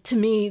 And to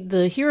me,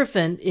 the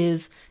Hierophant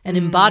is an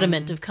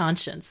embodiment of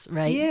conscience,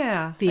 right?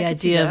 Yeah. The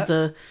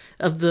idea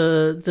of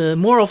the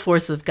moral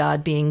force of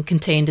God being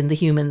contained in the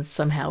humans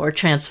somehow, or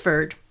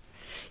transferred.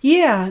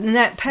 Yeah, and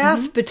that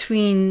path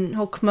between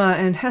Chokmah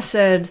and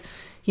Chesed,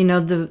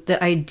 the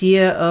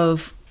idea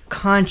of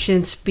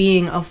conscience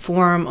being a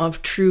form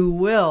of true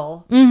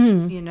will,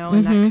 and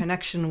that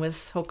connection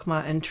with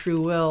Chokmah and true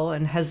will,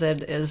 and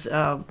Chesed is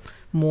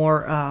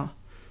more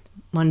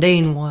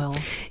mundane will.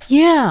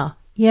 Yeah.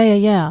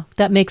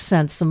 That makes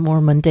sense. A more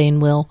mundane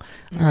will.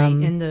 Right.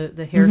 And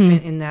the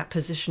Hierophant in that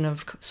position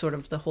of sort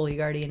of the holy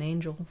guardian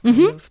angel.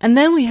 And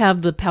then we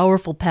have the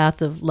powerful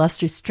path of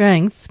lust or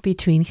strength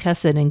between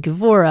Chesed and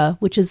Gevurah,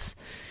 which is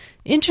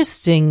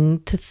interesting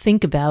to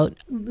think about.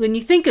 When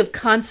you think of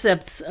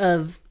concepts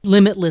of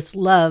limitless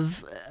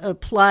love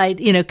applied,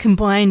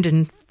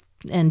 combined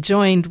and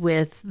joined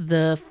with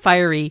the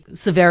fiery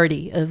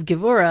severity of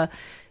Gevurah,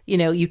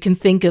 you can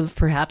think of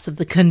perhaps of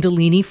the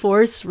Kundalini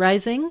force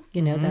rising.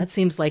 That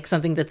seems like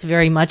something that's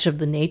very much of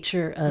the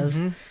nature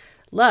of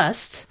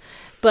lust.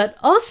 But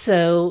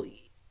also,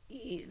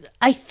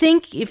 I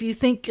think if you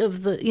think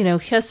of the,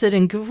 Chesed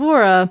and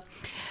Gevurah,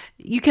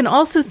 you can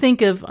also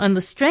think of, on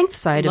the strength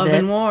side of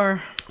it,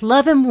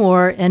 love and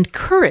war and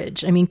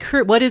courage. I mean,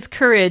 what is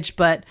courage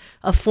but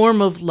a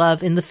form of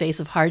love in the face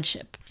of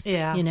hardship?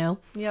 Yeah.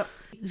 Yep.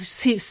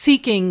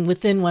 Seeking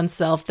within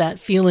oneself that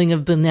feeling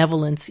of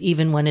benevolence,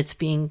 even when it's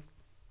being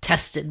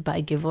tested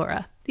by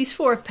Gevurah. These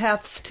 4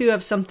 paths, too,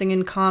 have something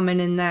in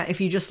common in that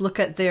if you just look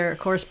at their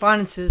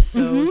correspondences,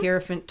 so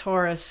Hierophant,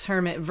 Taurus,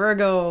 Hermit,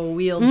 Virgo,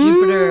 Wheel,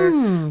 Jupiter,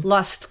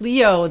 Lust,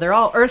 Leo, they're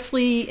all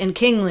earthly and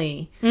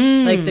kingly.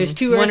 Like there's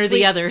 2 one earthly, or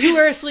the other. 2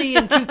 earthly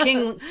and 2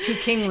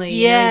 kingly.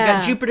 Yeah. You've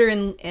got Jupiter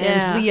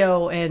and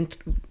Leo and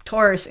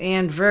Taurus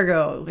and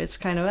Virgo. It's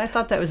kind of, I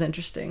thought that was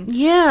interesting.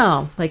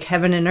 Yeah. Like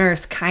heaven and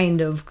earth kind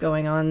of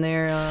going on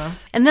there.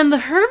 And then the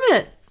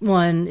Hermit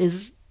one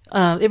is...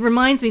 it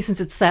reminds me,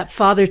 since it's that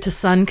father to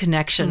son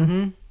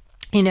connection,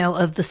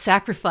 of the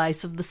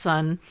sacrifice of the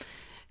son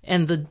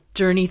and the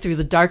journey through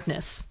the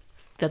darkness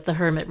that the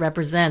hermit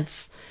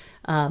represents,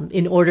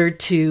 in order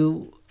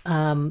to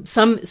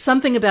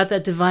something about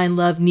that divine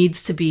love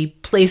needs to be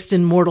placed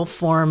in mortal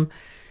form,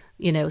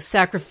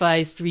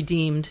 sacrificed,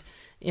 redeemed,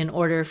 in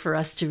order for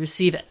us to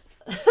receive it.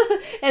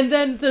 And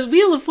then the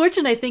Wheel of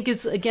Fortune, I think,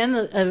 is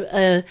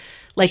again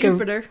like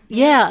Jupiter.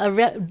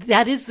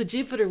 That is the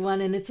Jupiter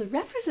one, and it's a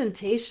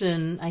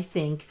representation, I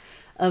think,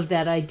 of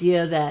that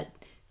idea that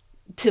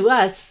to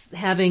us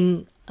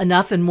having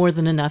enough and more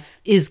than enough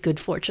is good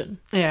fortune.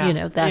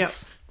 Yeah.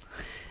 That's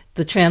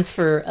the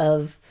transfer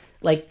of,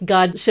 like,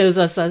 God shows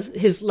us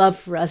his love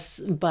for us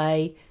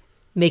by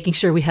making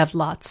sure we have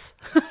lots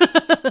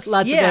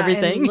of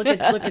everything. And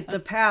look at the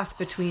path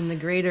between the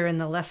greater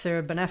and the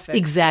lesser benefics.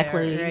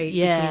 Exactly. There, right?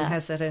 Yeah. Between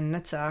Hesed and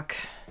Netzach.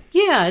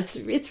 Yeah,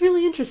 it's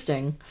really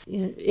interesting.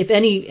 If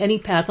any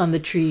path on the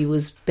tree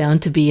was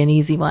bound to be an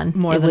easy one,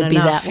 it would be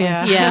that one.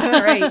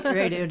 Yeah.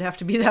 right. It would have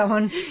to be that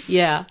one.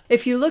 Yeah.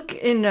 If you look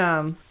in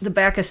the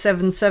back of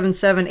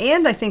 777,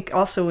 and I think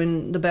also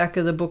in the back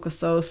of the Book of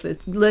Thoth,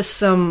 it lists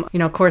some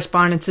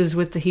correspondences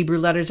with the Hebrew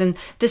letters, and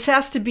this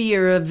has to be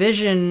a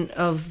revision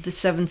of the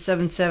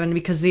 777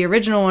 because the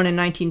original one in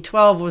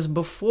 1912 was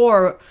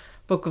before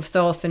Book of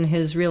Thoth and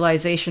his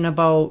realization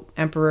about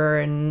Emperor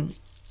and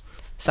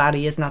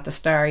Sadi is not the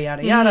star,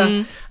 yada,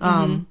 yada.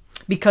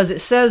 Because it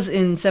says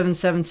in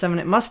 777,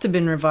 it must have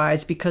been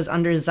revised because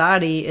under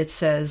Zadi, it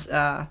says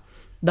the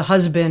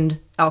husband,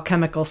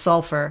 alchemical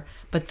sulfur.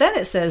 But then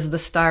it says the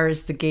star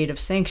is the gate of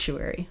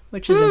sanctuary,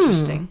 which is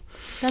interesting.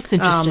 That's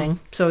interesting.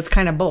 So it's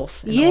kind of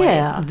both in a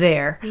way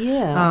there.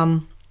 Yeah.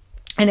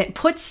 And it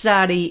puts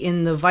Zadi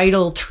in the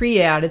vital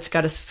triad. It's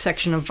got a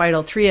section of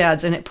vital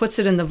triads, and it puts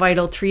it in the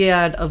vital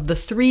triad of the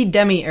 3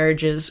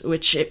 demiurges,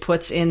 which it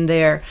puts in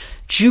there.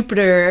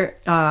 Jupiter,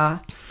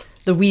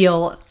 the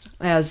wheel,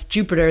 as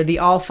Jupiter, the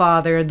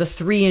All-Father, the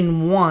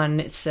 3-in-1,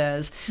 it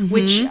says,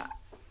 which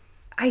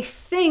I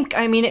think,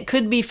 it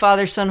could be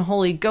Father, Son,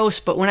 Holy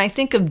Ghost, but when I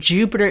think of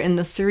Jupiter in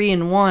the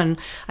 3-in-1,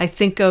 I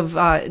think of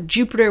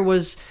Jupiter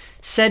was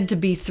said to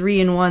be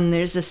 3-in-1.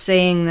 There's a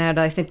saying that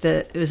I think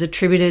that it was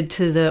attributed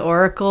to the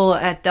oracle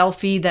at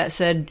Delphi that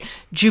said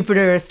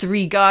Jupiter,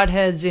 3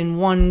 godheads in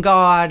 1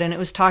 god, and it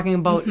was talking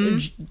about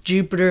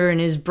Jupiter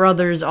and his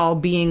brothers all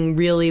being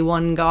really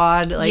 1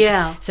 god.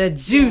 It said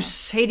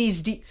Zeus,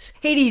 Hades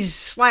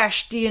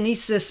 /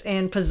 Dionysus,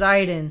 and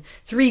Poseidon,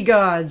 3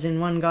 gods in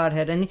 1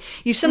 godhead, and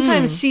you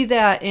sometimes see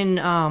that in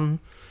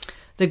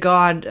the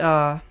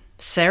god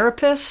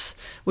Serapis,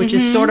 which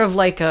is sort of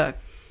like a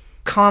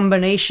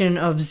combination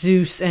of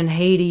Zeus and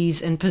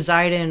Hades and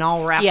Poseidon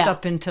all wrapped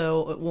up into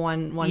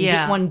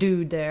one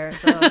dude there.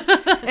 So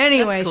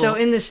anyway, cool. So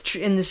in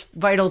this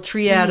vital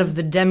triad of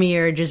the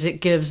demiurges,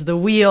 it gives the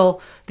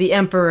wheel, the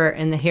emperor,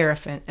 and the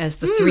hierophant as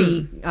the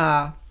 3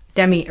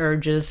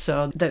 demiurges.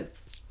 So the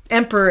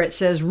emperor, it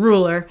says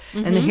ruler,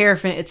 and the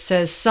hierophant, it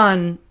says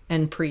son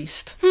and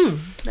priest.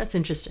 That's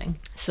interesting.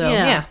 So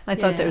I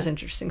thought that was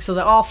interesting. So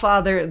the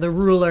All-Father, the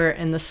ruler,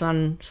 and the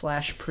son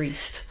 /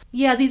 priest.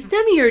 Yeah, these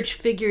demiurge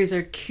figures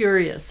are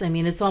curious.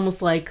 It's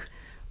almost like,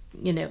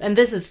 and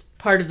this is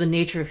part of the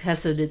nature of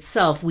Hesed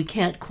itself. We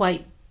can't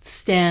quite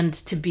stand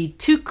to be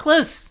too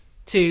close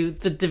to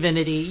the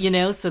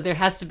divinity, so there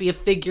has to be a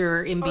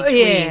figure in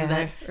between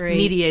that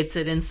mediates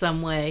it in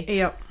some way.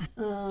 Yep.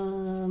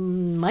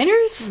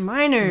 Minors.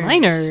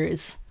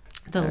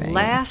 The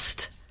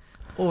last,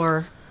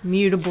 or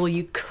mutable,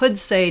 you could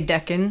say,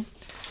 decan.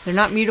 They're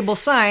not mutable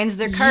signs,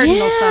 they're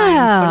cardinal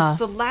signs, but it's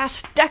the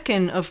last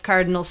decan of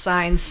cardinal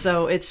signs,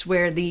 so it's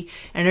where the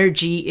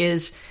energy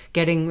is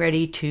getting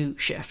ready to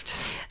shift.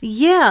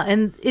 Yeah,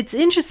 and it's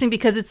interesting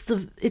because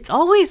it's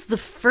always the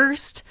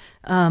first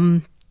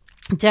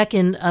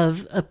decan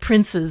of a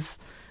prince's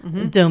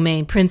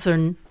domain, prince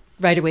or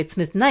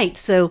Rider-Waite-Smith knight.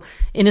 So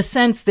in a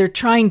sense, they're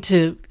trying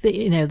to,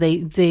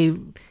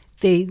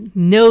 they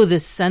know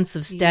this sense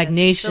of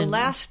stagnation. Yes. The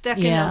last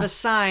decan of a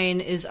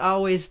sign is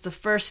always the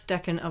first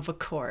decan of a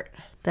court.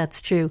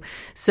 That's true.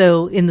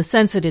 So in the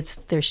sense that it's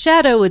their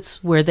shadow,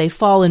 it's where they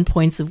fall in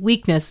points of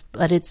weakness,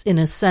 but it's in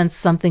a sense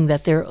something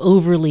that they're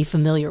overly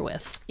familiar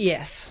with.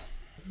 Yes.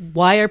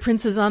 Why are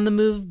princes on the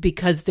move?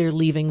 Because they're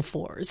leaving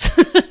 4s.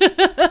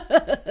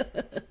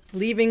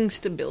 Leaving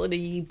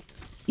stability.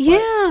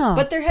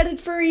 But they're headed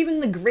for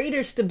even the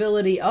greater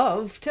stability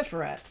of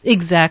Tiferet.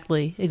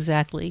 Exactly.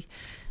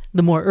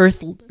 The more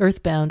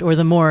earthbound, or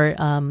the more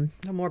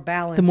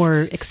balanced, the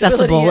more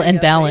accessible and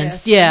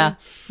balanced. Yeah.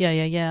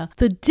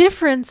 The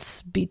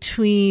difference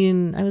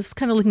between, I was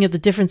kind of looking at the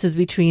differences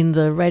between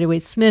the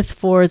Rider-Waite-Smith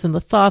 4s and the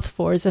Thoth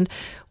 4s, and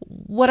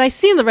what I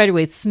see in the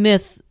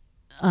Rider-Waite-Smith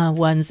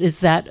ones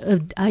is that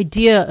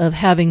idea of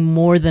having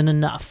more than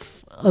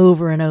enough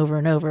over and over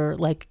and over,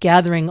 like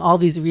gathering all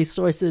these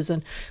resources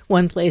in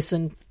one place.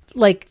 And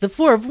like the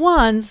 4 of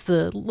Wands,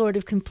 the Lord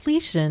of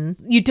Completion,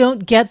 you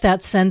don't get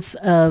that sense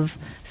of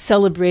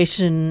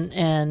celebration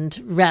and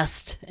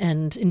rest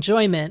and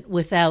enjoyment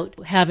without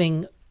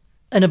having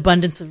an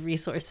abundance of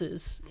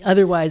resources.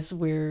 Otherwise,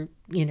 you're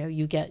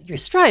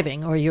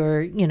striving or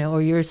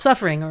you're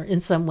suffering or in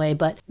some way.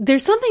 But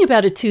there's something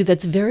about it too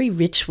that's very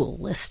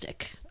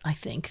ritualistic, I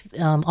think,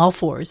 all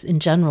 4s in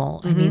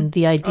general.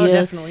 The idea,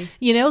 definitely.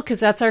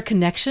 Because that's our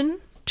connection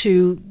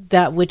to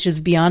that which is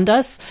beyond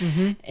us.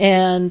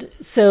 And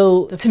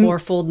so the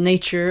fourfold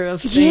nature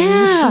of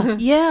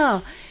things.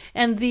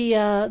 And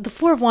the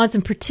 4 of Wands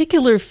in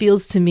particular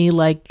feels to me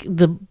like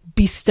the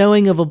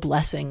bestowing of a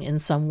blessing in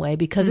some way,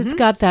 because it's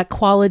got that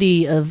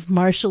quality of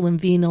martial and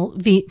venal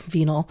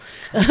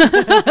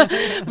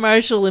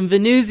martial and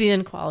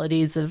Venusian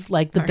qualities of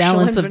like the Martial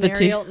balance and of the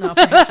two. venereal? No,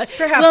 perhaps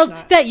Well,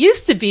 not. that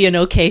used to be an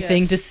okay Yes.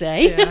 thing to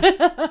say.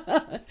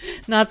 Yeah.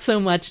 Not so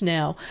much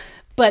now.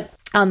 But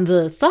on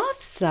the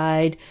Thoth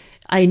side,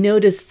 I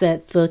noticed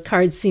that the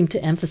cards seem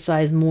to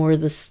emphasize more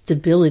the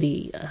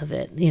stability of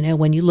it. You know,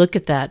 when you look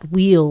at that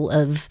wheel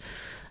of,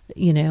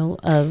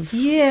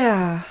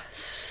 Yeah,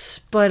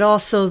 but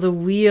also the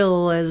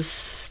wheel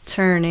is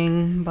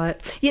turning.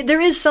 But yeah,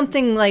 there is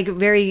something like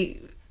very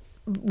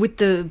with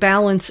the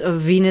balance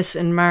of Venus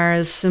and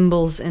Mars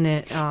symbols in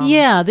it.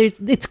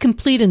 it's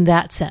complete in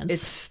that sense.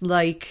 It's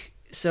like,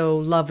 so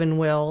love and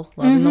will,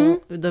 love and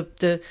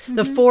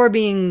the four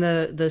being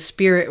the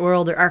spirit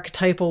world or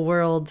archetypal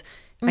world.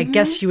 I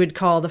guess you would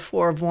call the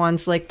Four of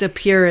Wands like the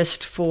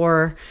purest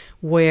four,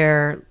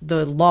 where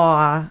the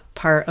law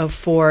part of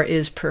four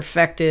is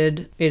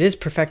perfected. It is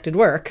perfected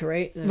work,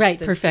 right? Right,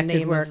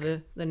 perfected work.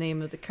 The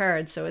name of the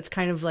card. So it's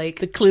kind of like...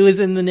 The clue is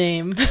in the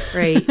name.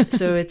 Right.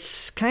 So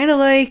it's kind of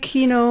like,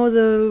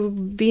 the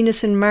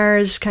Venus and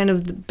Mars kind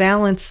of the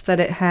balance that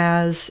it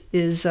has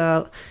is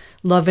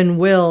love and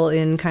will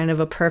in kind of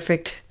a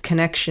perfect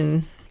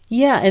connection.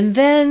 Yeah, and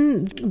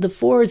then the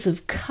Fours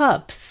of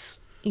Cups.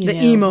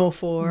 Emo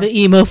four. The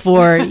emo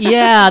four.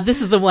 Yeah,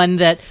 this is the one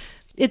that...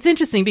 It's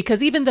interesting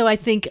because even though I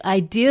think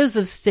ideas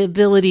of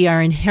stability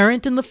are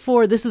inherent in the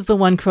four, this is the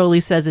one Crowley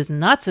says is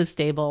not so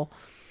stable.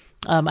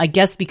 I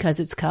guess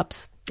because it's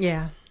cups.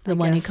 Yeah. The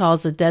one he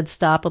calls a dead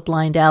stop, a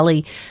blind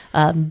alley.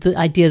 The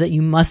idea that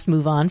you must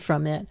move on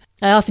from it.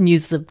 I often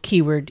use the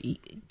keyword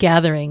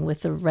gathering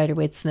with the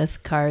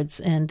Rider-Waite-Smith cards.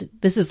 And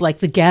this is like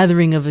the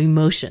gathering of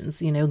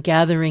emotions,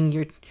 gathering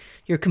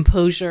your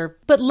composure.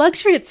 But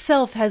luxury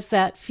itself has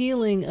that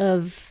feeling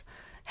of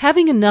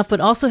having enough,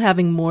 but also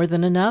having more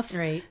than enough.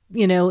 Right.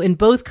 In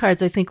both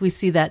cards, I think we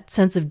see that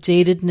sense of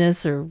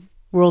jadedness or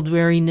world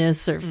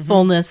weariness or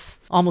fullness,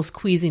 almost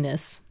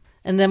queasiness.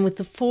 And then with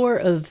the Four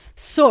of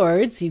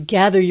Swords, you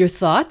gather your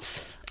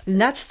thoughts. And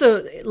that's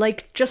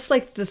just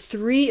like the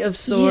Three of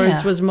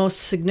Swords was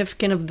most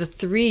significant of the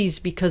threes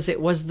because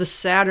it was the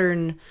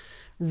Saturn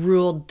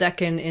ruled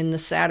Decan in the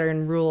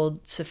Saturn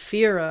ruled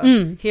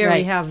Sephira. Here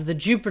we have the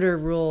Jupiter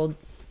ruled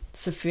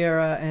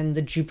Sephira and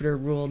the Jupiter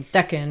ruled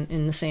Decan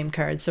in the same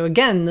card. So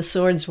again, the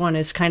Swords one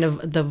is kind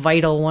of the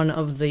vital one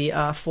of the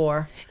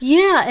four.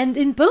 Yeah, and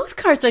in both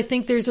cards, I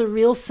think there's a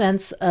real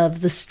sense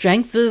of the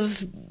strength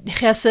of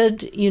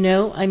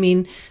Chesed. I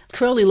mean,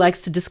 Crowley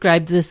likes to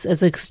describe this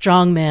as a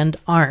strong man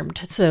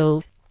armed.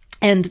 So,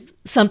 and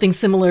something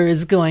similar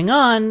is going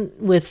on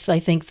with, I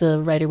think,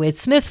 the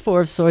Rider-Waite-Smith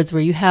Four of Swords,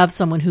 where you have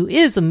someone who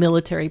is a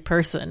military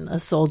person, a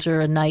soldier,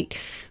 a knight,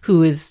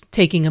 who is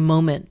taking a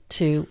moment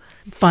to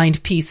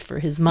find peace for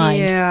his mind.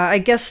 Yeah, I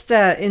guess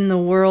that in the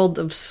world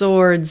of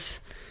swords,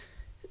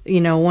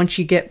 once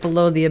you get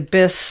below the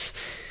abyss,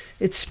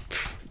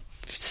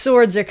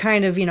 swords are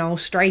kind of,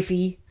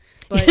 strifey.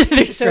 But they're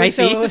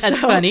strifey. That's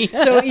funny.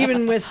 So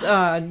even with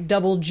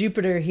double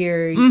Jupiter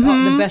here,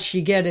 the best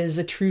you get is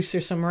a truce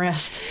or some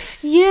rest.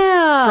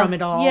 Yeah. From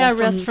it all. Yeah,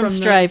 rest from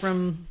strife.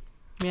 From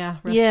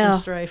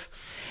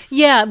strife.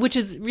 Yeah, which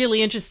is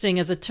really interesting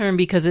as a term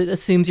because it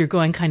assumes you're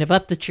going kind of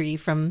up the tree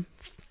from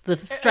the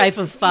strife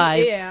of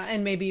five. Yeah,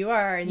 and maybe you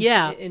are. In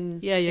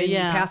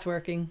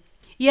pathworking.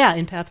 Yeah,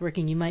 in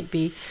pathworking you might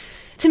be.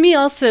 To me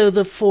also,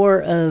 the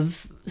Four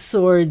of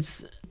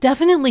Swords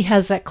definitely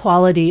has that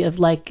quality of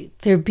like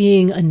there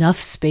being enough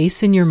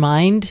space in your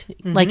mind,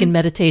 like in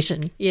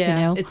meditation.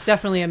 Yeah, it's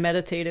definitely a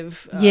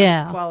meditative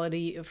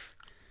quality of...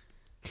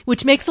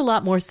 Which makes a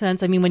lot more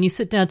sense. I mean, when you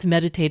sit down to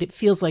meditate, it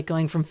feels like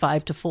going from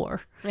 5 to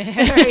 4.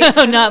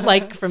 Not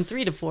like from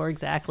 3 to 4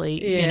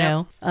 exactly,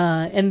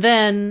 And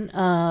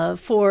then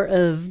Four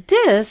of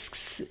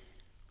Discs,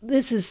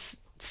 this is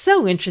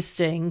so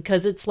interesting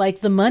because it's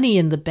like the money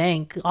in the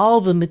bank, all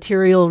the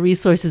material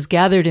resources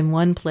gathered in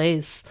one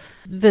place.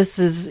 This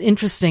is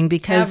interesting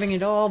because... Having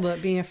it all,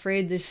 but being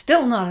afraid there's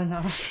still not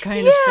enough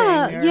kind of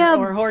thing.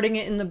 Or hoarding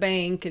it in the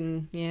bank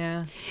and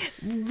Yeah,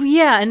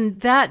 and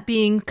that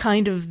being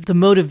kind of the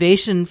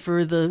motivation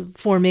for the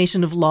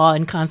formation of law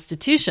and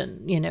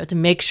constitution, to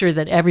make sure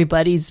that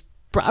everybody's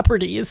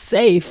property is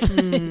safe,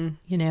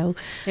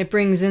 It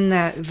brings in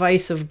that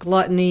vice of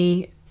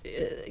gluttony,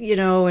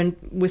 and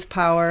with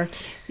power.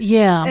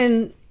 Yeah.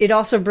 And it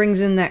also brings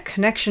in that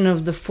connection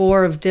of the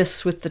Four of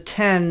Discs with the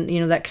 10,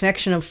 that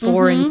connection of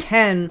 4 and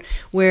 10,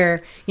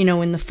 where,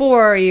 in the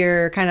 4,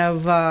 you're kind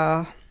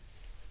of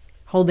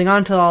holding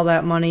on to all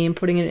that money and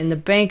putting it in the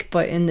bank,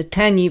 but in the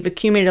 10, you've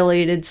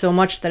accumulated so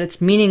much that it's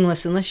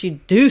meaningless unless you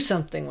do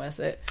something with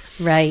it.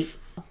 Right.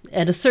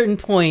 At a certain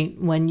point,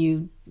 when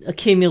you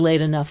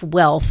accumulate enough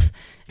wealth,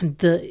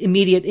 the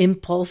immediate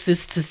impulse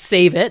is to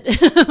save it.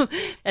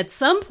 At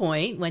some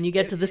point, when you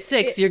get to the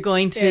 6, you're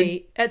going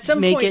to at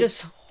some make point, it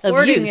just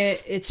hoarding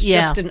use. it's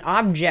just an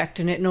object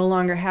and it no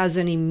longer has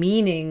any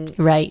meaning.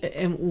 Right.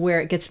 And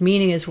where it gets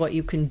meaning is what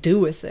you can do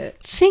with it.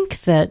 I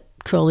think that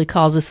Crowley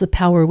calls this the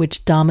power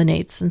which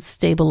dominates and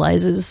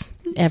stabilizes.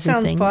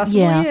 Sounds possible.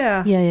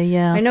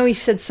 Yeah. I know he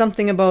said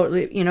something about,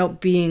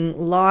 being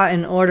law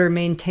and order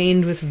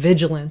maintained with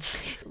vigilance.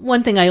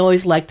 One thing I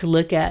always like to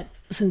look at,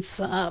 since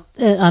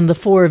on the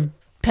Four of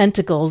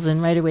Pentacles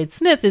in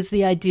Rider-Waite-Smith, is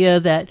the idea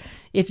that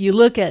if you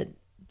look at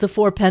the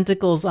Four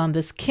Pentacles on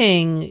this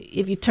king,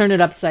 if you turn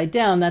it upside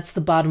down, that's the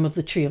bottom of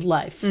the tree of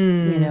life.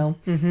 The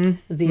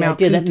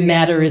idea that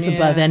matter is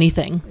above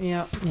anything.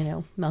 Yeah.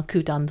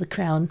 Malkut on the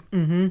crown.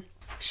 Mm-hmm.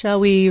 Shall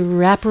we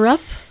wrap her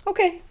up?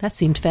 Okay. That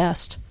seemed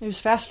fast. It was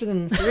faster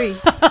than the 3.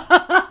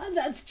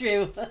 That's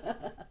true.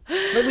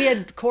 But we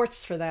had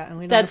courts for that, and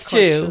we don't That's have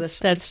courts true. for this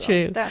one. That's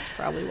true. That's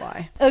probably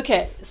why.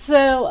 Okay,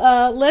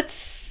 so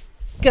let's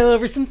go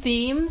over some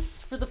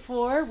themes for the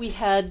 4. We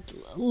had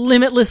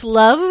limitless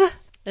love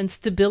and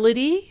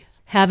stability,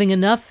 having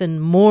enough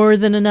and more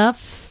than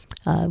enough,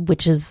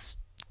 which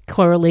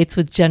correlates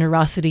with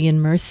generosity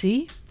and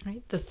mercy.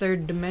 Right, the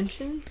 3rd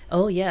dimension.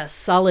 Oh, yes,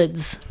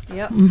 solids.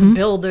 Yep, the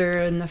builder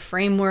and the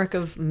framework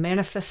of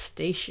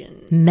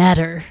manifestation.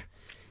 Matter.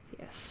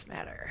 Yes,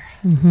 matter.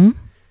 Mm-hmm.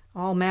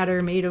 All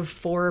matter made of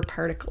 4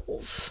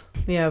 particles.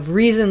 We have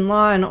reason,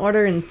 law, and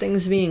order, and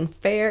things being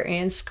fair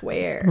and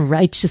square.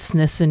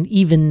 Righteousness and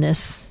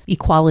evenness,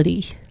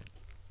 equality.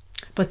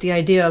 But the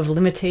idea of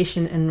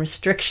limitation and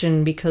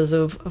restriction because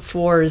of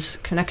 4's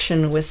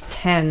connection with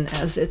 10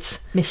 as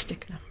its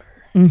mystic number.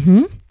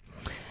 Mm-hmm.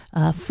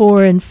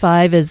 4 and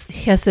 5 as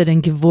Chesed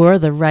and Gevurah,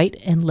 the right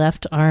and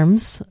left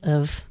arms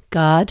of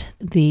God.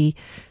 The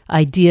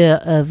idea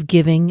of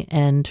giving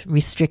and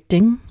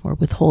restricting or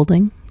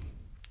withholding.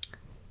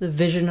 The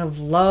vision of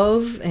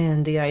love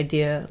and the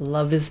idea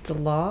love is the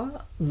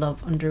law,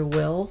 love under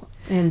will.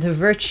 And the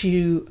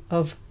virtue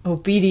of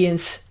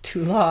obedience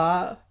to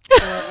law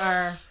for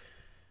our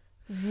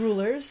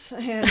rulers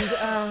and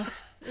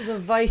the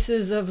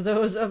vices of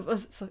those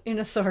in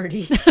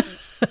authority.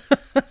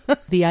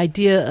 The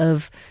idea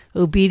of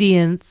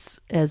obedience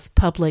as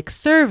public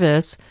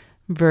service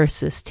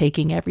versus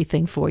taking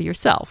everything for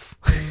yourself.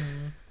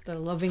 The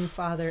loving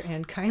father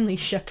and kindly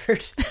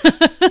shepherd.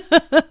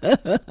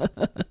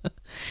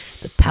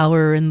 The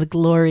power and the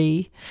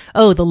glory.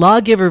 Oh, the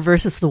lawgiver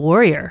versus the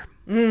warrior.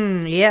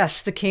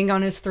 Yes, the king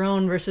on his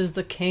throne versus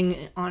the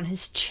king on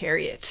his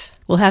chariot.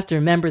 We'll have to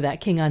remember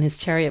that king on his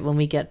chariot when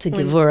we get to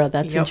Gevurah.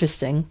 That's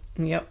interesting.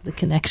 Yep. The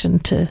connection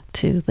to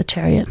the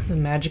chariot. The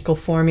magical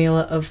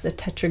formula of the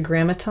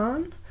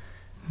tetragrammaton.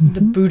 Mm-hmm.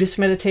 The Buddhist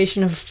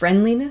meditation of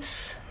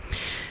friendliness.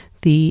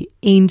 The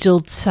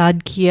angel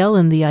Tzadkiel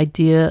and the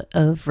idea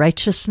of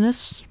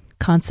righteousness.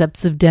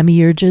 Concepts of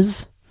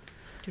demiurges.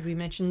 Did we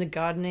mention the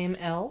god name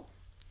El?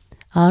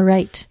 All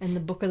right. And the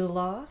book of the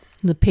law?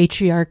 The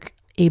patriarch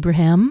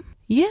Abraham.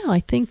 Yeah, I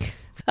think.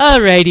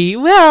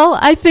 Alrighty. Well,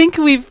 I think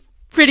we've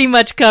pretty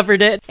much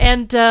covered it.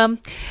 And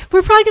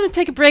we're probably going to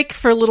take a break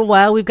for a little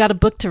while. We've got a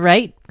book to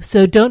write,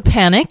 so don't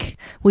panic.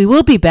 We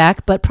will be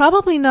back, but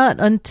probably not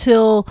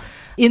until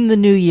in the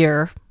new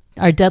year.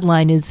 Our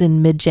deadline is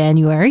in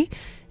mid-January,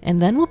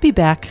 and then we'll be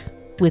back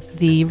with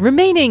the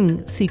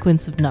remaining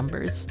sequence of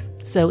numbers.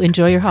 So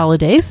enjoy your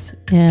holidays,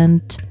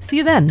 and see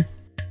you then.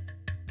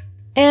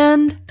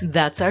 And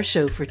that's our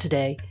show for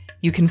today.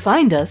 You can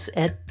find us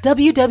at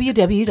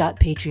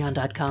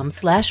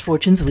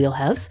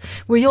www.patreon.com/fortuneswheelhouse,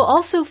 where you'll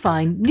also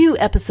find new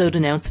episode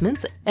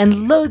announcements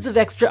and loads of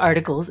extra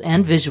articles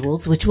and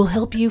visuals which will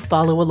help you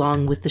follow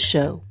along with the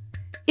show.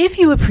 If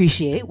you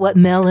appreciate what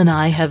Mel and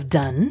I have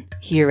done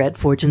here at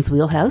Fortune's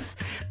Wheelhouse,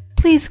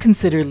 please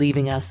consider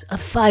leaving us a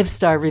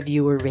 5-star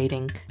review or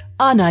rating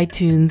on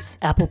iTunes,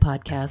 Apple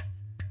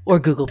Podcasts, or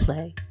Google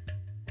Play.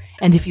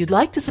 And if you'd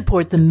like to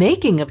support the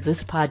making of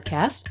this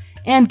podcast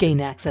and gain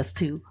access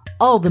to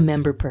all the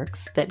member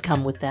perks that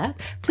come with that,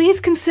 please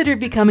consider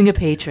becoming a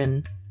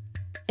patron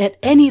at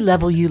any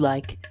level you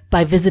like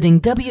by visiting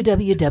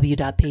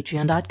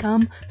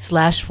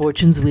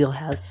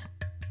www.patreon.com/fortuneswheelhouse.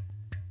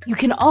 You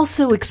can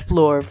also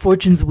explore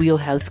Fortune's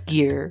Wheelhouse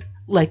gear,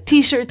 like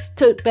t-shirts,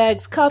 tote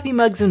bags, coffee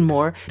mugs, and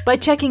more by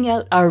checking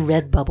out our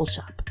Redbubble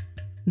shop.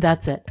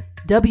 That's at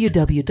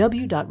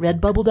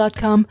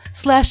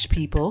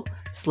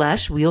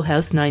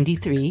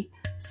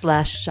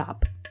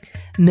www.redbubble.com/people/wheelhouse93/shop.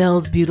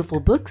 Mel's beautiful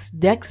books,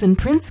 decks, and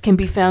prints can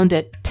be found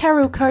at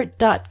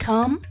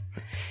tarotcart.com.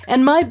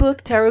 And my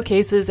book, Tarot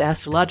Cases,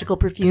 Astrological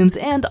Perfumes,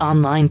 and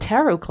Online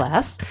Tarot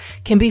Class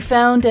can be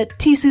found at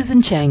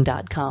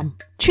tsusanchang.com.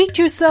 Treat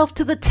yourself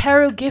to the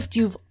tarot gift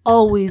you've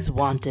always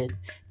wanted,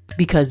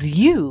 because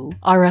you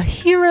are a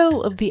hero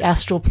of the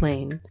astral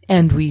plane,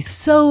 and we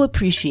so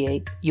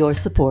appreciate your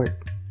support.